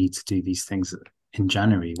they need to do these things in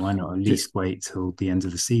January. Why not at least wait till the end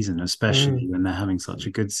of the season, especially when they're having such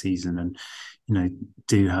a good season and,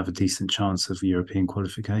 do have a decent chance of European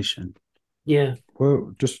qualification? Yeah.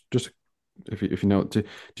 Well, just if you know, do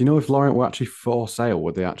you know if Lorient were actually for sale?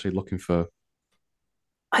 Were they actually looking for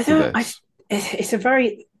I don't. It's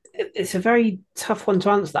a very tough one to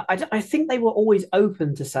answer that. I think they were always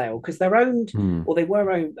open to sale because they're owned, or they were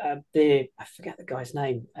owned. I forget the guy's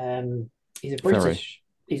name. He's a British. Ferry.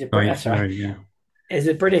 He's a British. Sorry, yeah. Is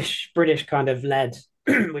a British kind of led,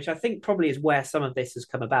 which I think probably is where some of this has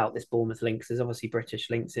come about. This Bournemouth links. There's obviously British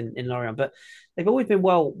links in Lorient, but they've always been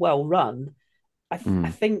well run. I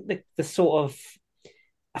think the sort of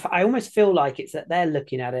I almost feel like it's that they're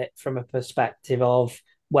looking at it from a perspective of,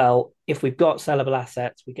 well, if we've got sellable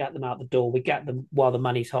assets, we get them out the door, we get them while the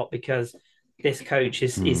money's hot because this coach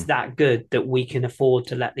is that good that we can afford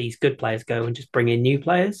to let these good players go and just bring in new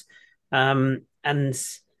players. And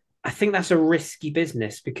I think that's a risky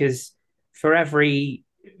business because for every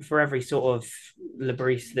sort of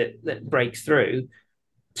Lebris that breaks through,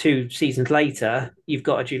 2 seasons later, you've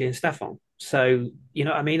got a Julian Stefan. So, you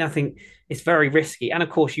know what I mean? I think it's very risky. And of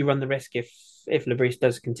course, you run the risk if Lebris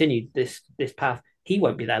does continue this path, he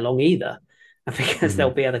won't be there long either, because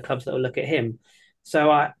there'll be other clubs that will look at him.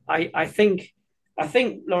 So I think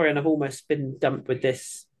Lorient have almost been dumped with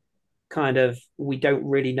this kind of we don't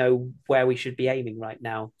really know where we should be aiming right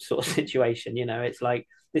now sort of situation. It's like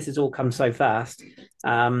this has all come so fast.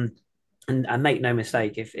 and make no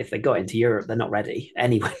mistake, if they got into Europe, they're not ready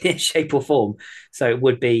anywhere near shape or form. So it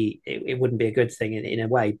wouldn't be a good thing in a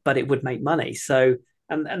way, but it would make money. So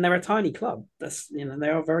and they're a tiny club.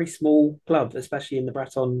 They're a very small club, especially in the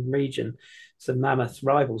Breton region. Some mammoth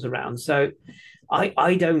rivals around. So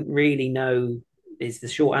I don't really know is the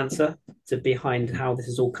short answer to behind how this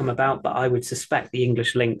has all come about, but I would suspect the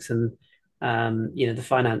English links and the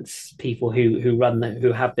finance people who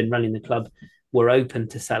have been running the club were open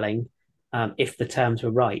to selling if the terms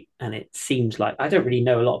were right. And it seems like I don't really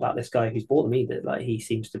know a lot about this guy who's bought them either. Like he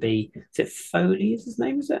seems to be. Is it Foley? Is his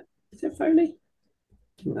name? Is it Foley?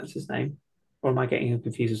 I think that's his name. Or am I getting him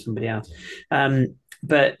confused with somebody else?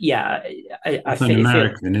 But yeah, I It's an think it feels.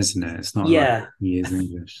 American, isn't it? It's not like Yeah, he is I,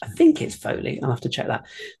 English. I think it's Foley. I'll have to check that.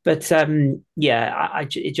 But yeah,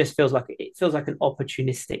 it just feels like an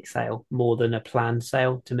opportunistic sale more than a planned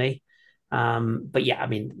sale to me. But yeah, I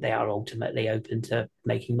mean, they are ultimately open to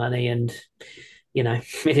making money, and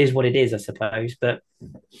it is what it is, I suppose. But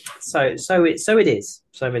so it is.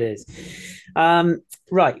 So it is.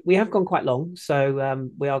 Right, we have gone quite long, so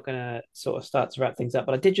we are going to sort of start to wrap things up.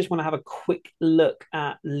 But I did just want to have a quick look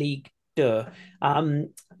at League Two.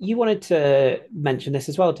 You wanted to mention this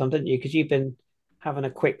as well, Tom, didn't you? Because you've been having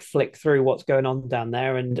a quick flick through what's going on down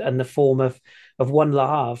there, and the form of one Le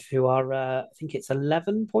Havre, who are I think it's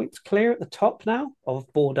 11 points clear at the top now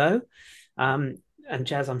of Bordeaux. Um, and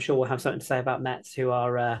Jazz, I'm sure, will have something to say about Metz, who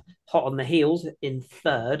are hot on the heels in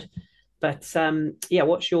third. But yeah,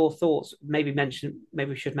 what's your thoughts? Maybe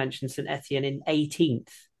we should mention St Etienne in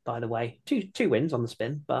 18th. By the way, two wins on the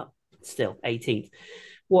spin, but still 18th.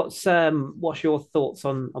 What's your thoughts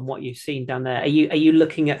on what you've seen down there? Are you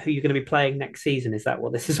looking at who you're going to be playing next season? Is that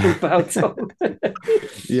what this is all about, Tom?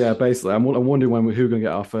 Yeah, basically, I'm wondering who we're going to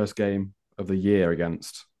get our first game of the year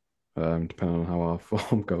against, depending on how our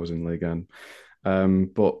form goes in League One.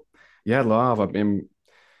 But yeah, Le Havre, I mean,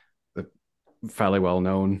 they're fairly well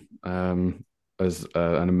known as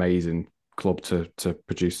an amazing club to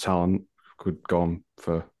produce talent. Could go on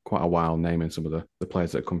for quite a while naming some of the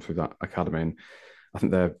players that come through that academy. And I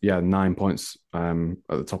think they're 9 points at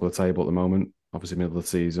the top of the table at the moment, obviously middle of the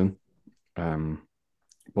season.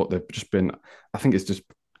 But they've just been, I think it's just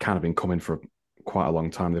kind of been coming for quite a long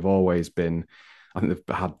time. They've always been, I think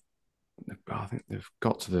they've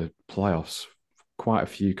got to the playoffs quite a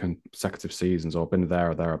few consecutive seasons or been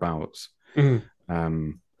there or thereabouts. Mm.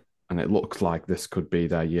 And it looks like this could be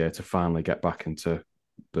their year to finally get back into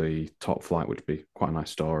the top flight, which would be quite a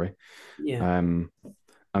nice story. Yeah.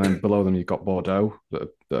 And then below them, you've got Bordeaux that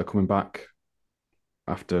are coming back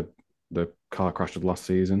after the car crash of last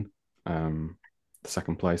season, the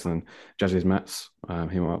second place. And then Jersey's Metz,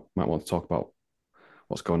 he might want to talk about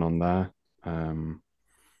what's going on there.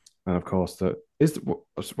 And of course, right,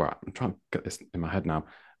 I'm trying to get this in my head now.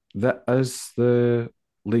 That as the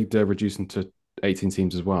league they're reducing to 18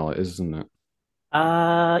 teams as well, isn't it?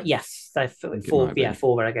 Yes, they've four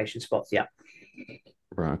relegation spots. Yeah.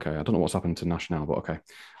 Right. Okay. I don't know what's happened to National, but okay.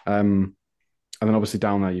 And then obviously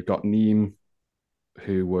down there you've got Nîmes,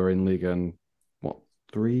 who were in Ligue 1, what,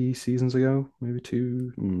 3 seasons ago, maybe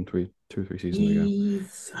two or three seasons ago.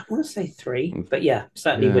 I want to say three, but yeah,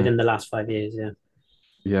 certainly within the last 5 years. Yeah.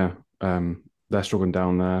 Yeah. They're struggling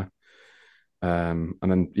down there. And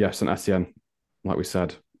then St Etienne, like we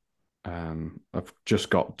said, I've just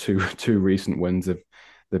got two recent wins.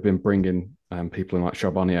 They've been bringing people in like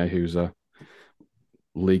Charbonnier, who's a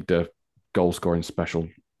League de goal scoring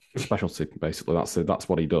specialty. Basically, that's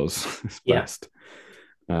what he does. It's best.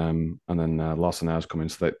 And then Larsonneure's coming,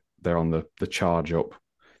 so they're on the charge up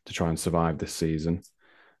to try and survive this season.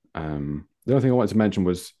 The only thing I wanted to mention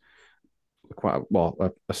was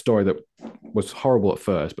a story that was horrible at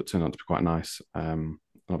first, but turned out to be quite nice.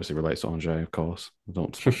 Obviously relates to Angers, of course. I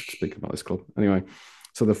don't speak about this club anyway.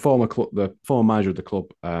 So the former manager of the club,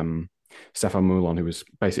 Stéphane Moulon, who was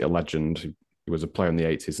basically a legend. He was a player in the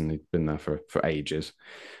 80s and he'd been there for ages,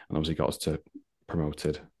 and obviously got us to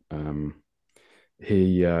promoted.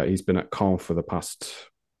 He's been at Caen for the past.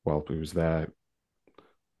 Well, he was there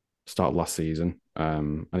start of last season,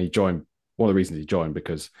 and he joined. One of the reasons he joined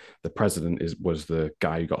because the president was the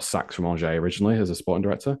guy who got sacked from Angers originally as a sporting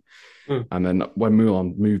director. And then when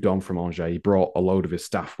Moulon moved on from Angers, he brought a load of his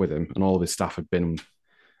staff with him, and all of his staff had been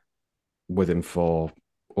with him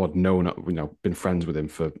been friends with him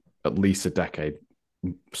for at least a decade,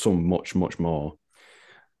 some much more.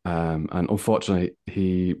 And unfortunately,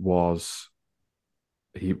 he had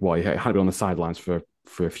been on the sidelines for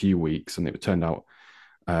a few weeks, and it turned out,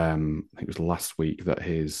 I think it was last week, that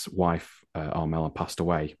his wife Armella passed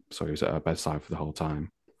away, so he was at her bedside for the whole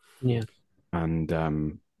time. Yeah.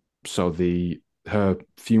 And so the her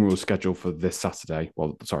funeral was scheduled for this Saturday.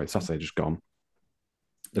 Well, sorry, Saturday just gone.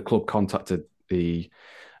 The club contacted the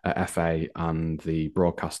FA and the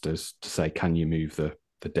broadcasters to say, can you move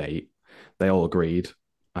the date? They all agreed.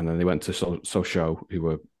 And then they went to Sochaux, who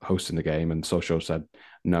were hosting the game, and Sochaux said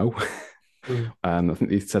no. And I think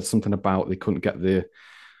they said something about they couldn't get the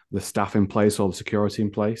staff in place or the security in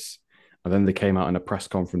place. And then they came out in a press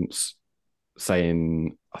conference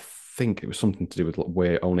saying, I think it was something to do with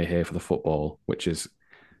we're only here for the football, which is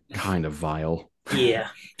kind of vile. Yeah,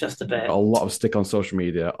 just a bit. A lot of stick on social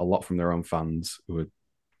media, a lot from their own fans who were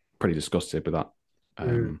pretty disgusted with that.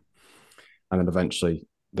 And then eventually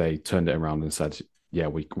they turned it around and said, yeah,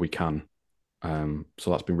 we can.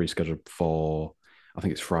 So that's been rescheduled for, I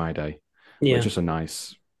think it's Friday. Yeah. Which is a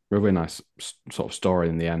nice, really nice sort of story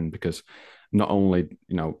in the end, because not only,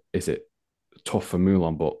 is it tough for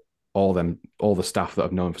Moulin, but all the staff that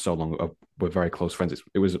I've known for so long were very close friends.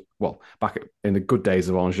 It was, well, back in the good days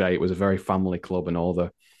of Angers, it was a very family club, and all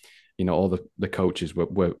the coaches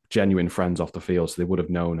were genuine friends off the field, so they would have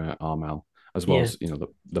known Armel as well as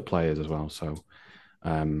the players as well. So,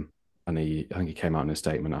 and I think he came out in a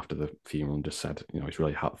statement after the funeral and just said, he's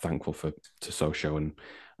really thankful to Sochaux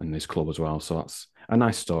and his club as well. So that's a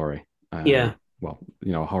nice story. Well,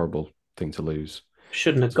 a horrible thing to lose.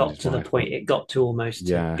 Shouldn't have got to the point it got to almost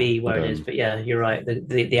to be where it is. But yeah, you're right.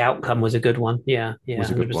 The outcome was a good one. Yeah. Was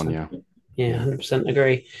a good 100%. One, yeah. Yeah, 100%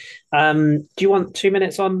 agree. Do you want 2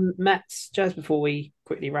 minutes on Metz, Jez, before we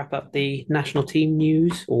quickly wrap up the national team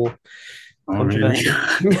news, or controversial?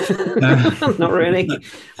 Really. Not really.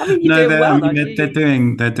 I mean,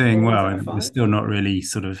 they're doing well, and we're still not really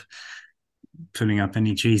sort of pulling up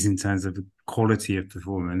any trees in terms of the quality of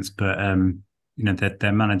performance, but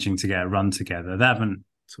they're managing to get a run together. They haven't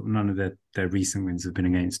none of their recent wins have been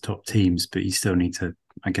against top teams, but you still need to,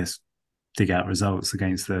 I guess, dig out results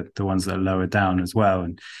against the ones that are lower down as well.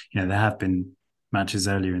 And there have been matches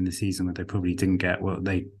earlier in the season where they probably didn't get what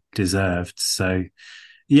they deserved. So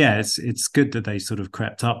yeah, it's good that they sort of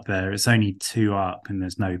crept up there. It's only 2 up, and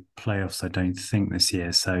there's no playoffs, I don't think, this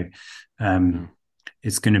year. So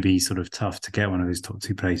it's going to be sort of tough to get one of those top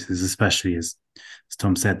 2 places, especially as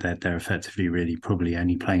Tom said, they're effectively really probably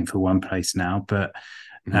only playing for one place now. But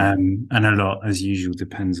and a lot, as usual,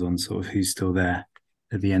 depends on sort of who's still there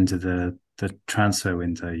at the end of the transfer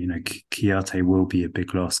window. Kouyaté will be a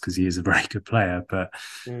big loss because he is a very good player, but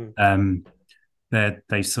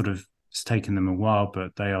they sort of, it's taken them a while,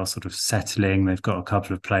 but they are sort of settling. They've got a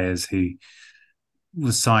couple of players who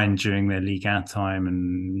was signed during their Ligue 1 time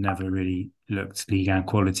and never really looked Ligue 1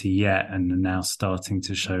 quality yet, and are now starting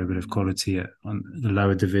to show a bit of quality on the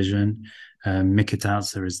lower division.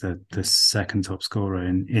 Mkhitaryan is the second top scorer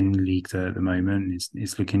in Ligue 2 at the moment.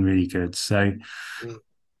 It's looking really good. So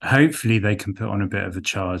hopefully they can put on a bit of a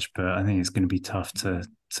charge, but I think it's going to be tough to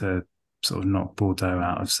sort of knock Bordeaux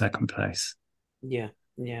out of second place. Yeah,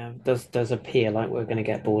 it does appear like we're going to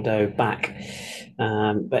get Bordeaux back.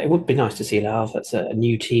 But it would be nice to see Le Havre. That's a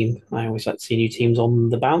new team. I always like to see new teams on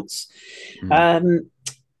the bounce.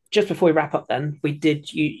 Just before we wrap up then,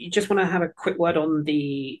 you just want to have a quick word on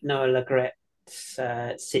the Noah Le Graet's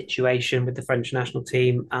situation with the French national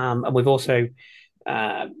team. And we've also,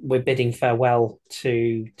 we're bidding farewell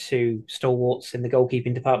to stalwarts in the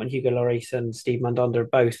goalkeeping department. Hugo Lloris and Steve Mandanda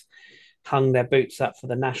have both hung their boots up for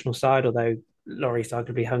the national side, although Lloris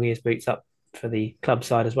arguably hung his boots up for the club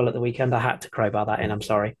side as well at the weekend. I had to crowbar that in. I'm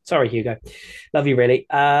sorry, Hugo. Love you, really.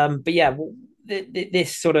 But yeah,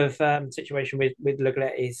 this sort of situation with Le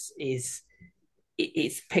Graet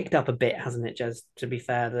it's picked up a bit, hasn't it? Just to be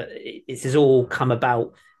fair, that this has all come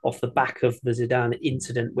about off the back of the Zidane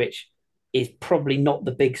incident, which is probably not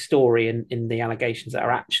the big story in the allegations that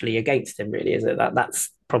are actually against him. Really, is it?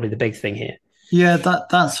 That's probably the big thing here. Yeah,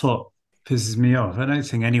 that's what pisses me off. I don't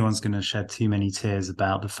think anyone's going to shed too many tears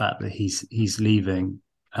about the fact that he's leaving,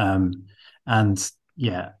 and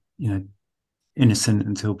yeah, innocent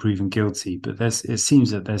until proven guilty. But it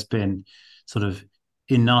seems that there's been sort of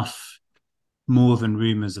enough more than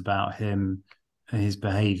rumours about him and his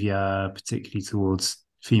behaviour, particularly towards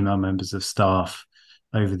female members of staff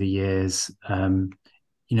over the years.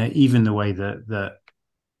 Even the way that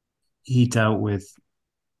he dealt with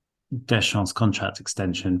Deschamps' contract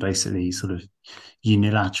extension, basically sort of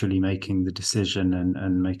unilaterally making the decision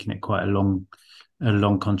and making it quite a long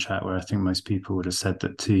contract, where I think most people would have said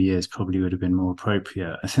that 2 years probably would have been more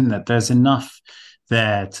appropriate. I think that there's enough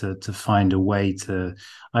there to find a way to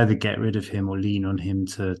either get rid of him or lean on him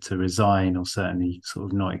to resign, or certainly sort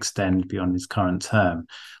of not extend beyond his current term.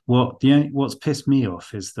 What's pissed me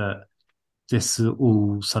off is that this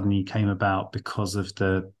all suddenly came about because of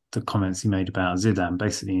the the comments he made about Zidane.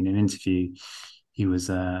 Basically, in an interview, he was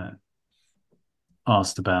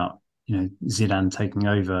asked about Zidane taking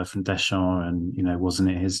over from Deschamps, and wasn't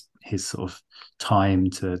it his sort of time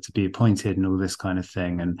to be appointed and all this kind of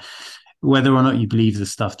thing, and whether or not you believe the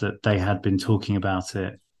stuff that they had been talking about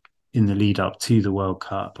it in the lead up to the World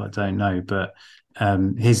Cup, I don't know, but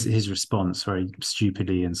his response, very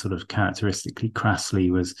stupidly and sort of characteristically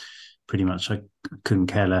crassly, was pretty much, I couldn't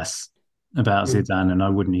care less about Zidane, and I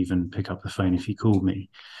wouldn't even pick up the phone if he called me.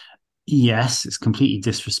 Yes, it's completely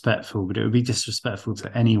disrespectful, but it would be disrespectful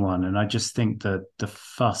to anyone. And I just think that the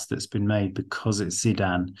fuss that's been made because it's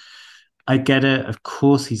Zidane, I get it. Of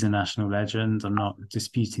course, he's a national legend. I'm not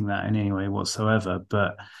disputing that in any way whatsoever.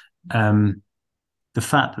 But the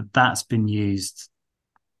fact that that's been used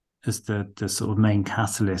as the sort of main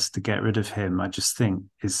catalyst to get rid of him, I just think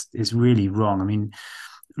is really wrong. I mean,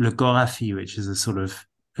 Le Gorafi, which is a sort of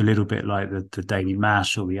a little bit like the Daily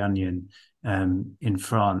Mash or the Onion in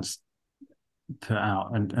France, put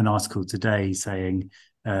out an article today saying,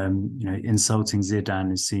 insulting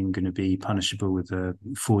Zidane is soon going to be punishable with a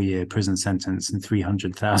 4-year prison sentence and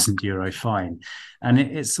 €300,000 fine. And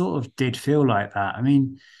it sort of did feel like that. I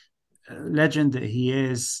mean, legend that he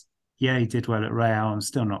is, yeah, he did well at Real. I'm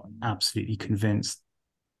still not absolutely convinced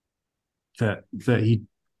that he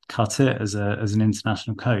cut it as an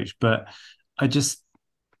international coach, but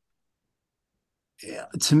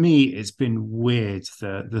to me, it's been weird,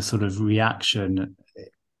 the sort of reaction.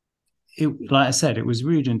 Like I said, it was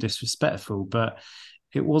rude and disrespectful, but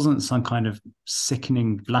it wasn't some kind of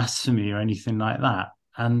sickening blasphemy or anything like that.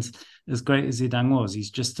 And as great as Zidane was,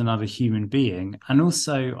 he's just another human being. And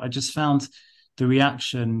also, I just found the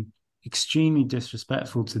reaction extremely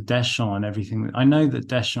disrespectful to Deschamps and everything. I know that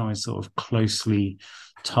Deschamps is sort of closely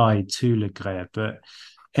tied to Le Gret, but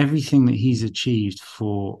everything that he's achieved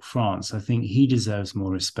for France, I think he deserves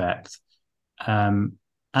more respect. And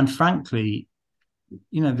frankly,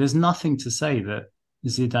 there's nothing to say that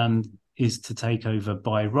Zidane is to take over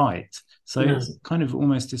by right. So it's kind of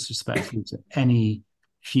almost disrespectful to any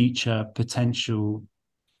future potential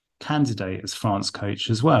candidate as France coach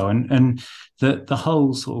as well. And the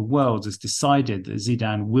whole sort of world has decided that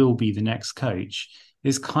Zidane will be the next coach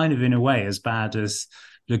is kind of in a way as bad as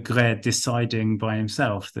Le Gret deciding by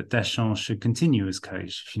himself that Deschamps should continue as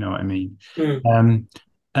coach, if you know what I mean.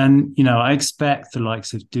 And, I expect the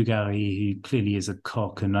likes of Dugarry, who clearly is a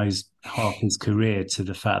cock and knows half his career, to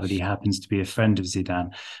the fact that he happens to be a friend of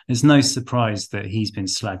Zidane. It's no surprise that he's been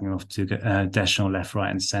slagging off to Deschamps left,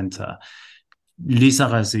 right and centre.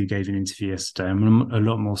 Lizarazu gave an interview yesterday. I'm a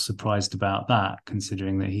lot more surprised about that,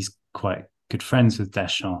 considering that he's quite good friends with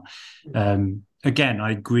Deschamps. Again, I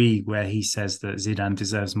agree where he says that Zidane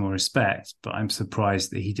deserves more respect, but I'm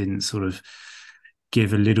surprised that he didn't sort of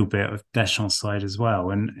give a little bit of Deschamps' side as well.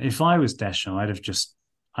 And if I was Deschamps,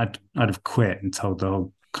 I'd have quit and told the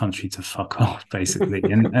whole country to fuck off, basically.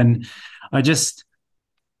 and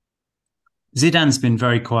Zidane's been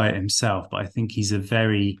very quiet himself, but I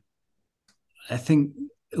think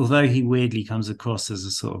although he weirdly comes across as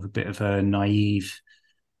a sort of a bit of a naive,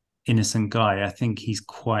 innocent guy, I think he's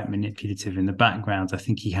quite manipulative in the background. I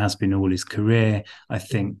think he has been all his career. I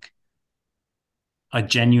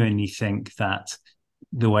genuinely think that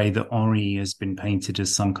the way that Henry has been painted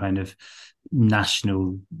as some kind of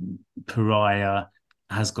national pariah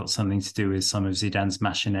has got something to do with some of Zidane's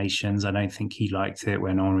machinations. I don't think he liked it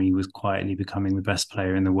when Henry was quietly becoming the best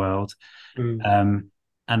player in the world. And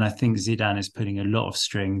I think Zidane is putting a lot of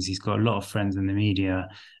strings. He's got a lot of friends in the media.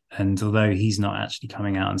 And although he's not actually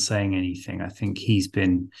coming out and saying anything, I think he's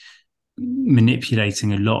been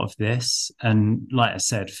manipulating a lot of this. And like I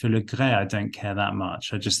said, for Le Gret, I don't care that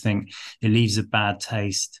much. I just think it leaves a bad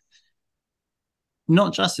taste,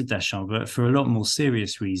 not just at Deschamps, but for a lot more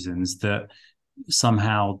serious reasons, that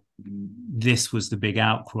somehow this was the big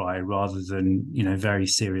outcry rather than, very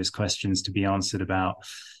serious questions to be answered about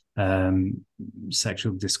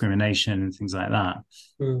sexual discrimination and things like that.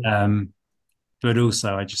 But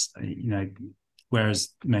also, I just, whereas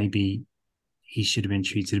maybe he should have been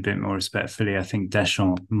treated a bit more respectfully, I think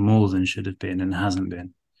Deschamps more than should have been and hasn't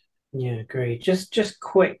been. Yeah, agree. Just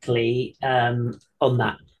quickly on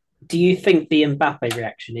that, do you think the Mbappe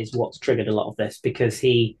reaction is what's triggered a lot of this? Because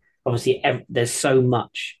he obviously there's so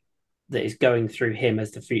much that is going through him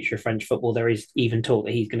as the future of French football. There is even talk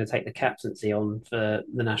that he's going to take the captaincy on for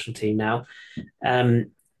the national team now.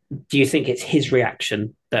 Do you think it's his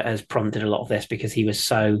reaction that has prompted a lot of this? Because he was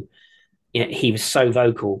so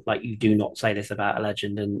vocal, like, you do not say this about a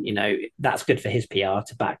legend, and that's good for his PR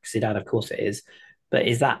to back Zidane, of course it is. But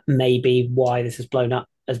is that maybe why this has blown up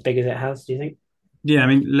as big as it has, do you think? Yeah, I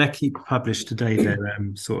mean, Lecky published today their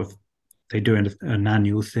sort of they do an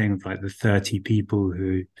annual thing of like the 30 people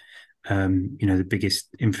who the biggest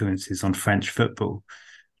influences on French football.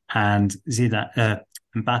 And Zidane,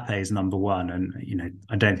 Mbappe is number one, and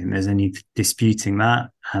I don't think there's any disputing that.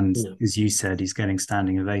 And No. as you said, he's getting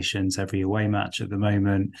standing ovations every away match at the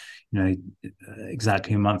moment.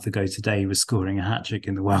 Exactly a month ago today, he was scoring a hat trick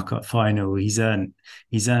in the World Cup final. He's earned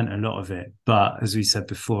a lot of it. But as we said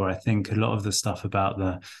before, I think a lot of the stuff about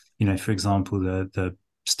for example, the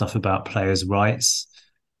stuff about players' rights.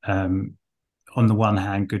 Um, on the one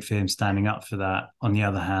hand, good for him standing up for that. On the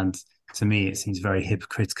other hand, to me, it seems very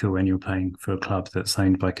hypocritical when you're playing for a club that's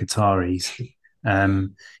owned by Qataris.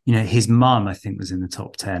 His mum, I think, was in the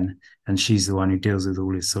top 10, and she's the one who deals with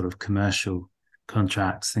all his sort of commercial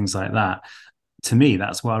contracts, things like that. To me,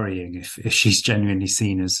 that's worrying if she's genuinely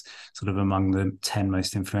seen as sort of among the 10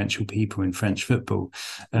 most influential people in French football.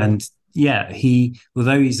 And yeah,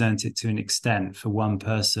 although he's earned it to an extent, for one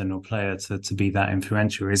person or player to be that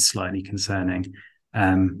influential is slightly concerning.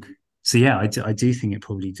 So yeah, I do think it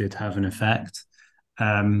probably did have an effect.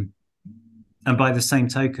 And by the same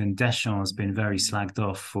token, Deschamps has been very slagged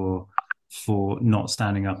off for not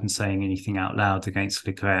standing up and saying anything out loud against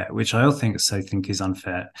Leclerc, which I also think is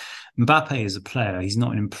unfair. Mbappe is a player; he's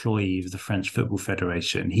not an employee of the French Football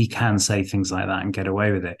Federation. He can say things like that and get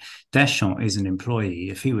away with it. Deschamps is an employee.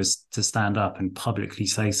 If he was to stand up and publicly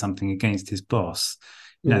say something against his boss,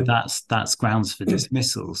 that's grounds for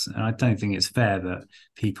dismissals. And I don't think it's fair that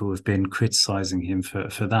people have been criticising him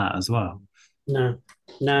for that as well. No,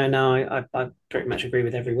 no. I pretty much agree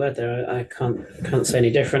with every word there. I can't say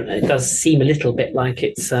any different. It does seem a little bit like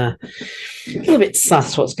it's a little bit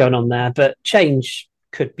sus what's going on there, but change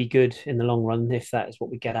could be good in the long run if that is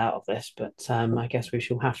what we get out of this. But I guess we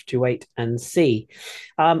shall have to wait and see,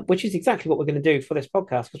 which is exactly what we're going to do for this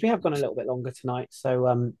podcast because we have gone a little bit longer tonight.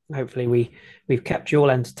 So hopefully we've kept you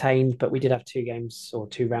all entertained. But we did have two games or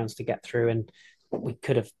two rounds to get through, and we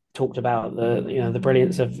could have talked about the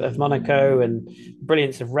brilliance of Monaco and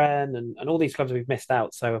brilliance of Rennes and all these clubs we've missed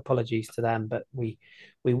out. So apologies to them, but we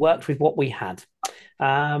worked with what we had.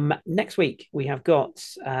 Next week we have got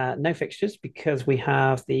no fixtures because we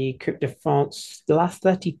have the Coupe de France, the last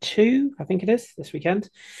 32, I think it is, this weekend.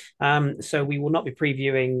 So we will not be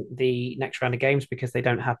previewing the next round of games because they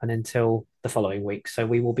don't happen until the following week. So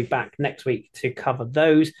we will be back next week to cover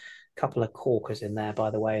those. Couple of corkers in there,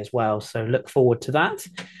 by the way, as well. So look forward to that.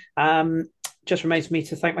 Just remains for me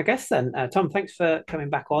to thank my guests then. Tom, thanks for coming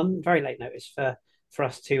back on. Very late notice for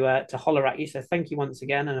us to holler at you. So thank you once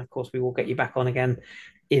again. And of course, we will get you back on again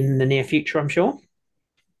in the near future, I'm sure.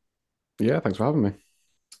 Yeah, thanks for having me.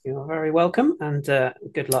 You're very welcome, and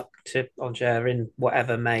good luck to Angers in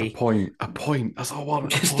whatever may. A point. That's all I want.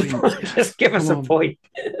 Just give us a point.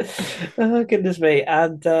 Oh, goodness me.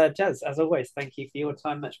 And Jez, as always, thank you for your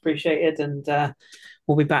time. Much appreciated. And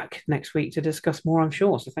we'll be back next week to discuss more, I'm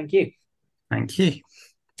sure. So thank you. Thank you.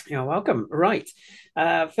 You're welcome. Right.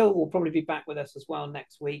 Phil will probably be back with us as well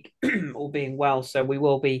next week, all being well. So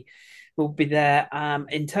we'll be there.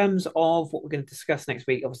 In terms of what we're going to discuss next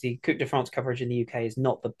week, obviously, Coupe de France coverage in the UK is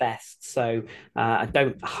not the best. So I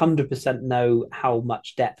don't 100% know how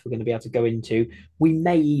much depth we're going to be able to go into. We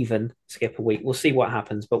may even skip a week. We'll see what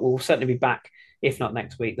happens, but we'll certainly be back, if not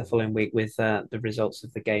next week, the following week with the results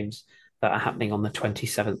of the games that are happening on the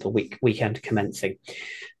 27th, or weekend commencing.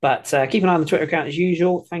 But keep an eye on the Twitter account as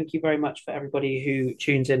usual. Thank you very much for everybody who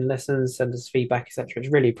tunes in, listens, sends us feedback, etc.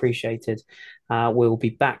 It's really appreciated. We'll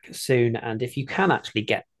be back soon. And if you can actually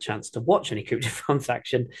get a chance to watch any Coupe de France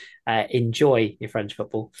action, enjoy your French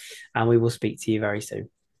football. And we will speak to you very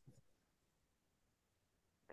soon.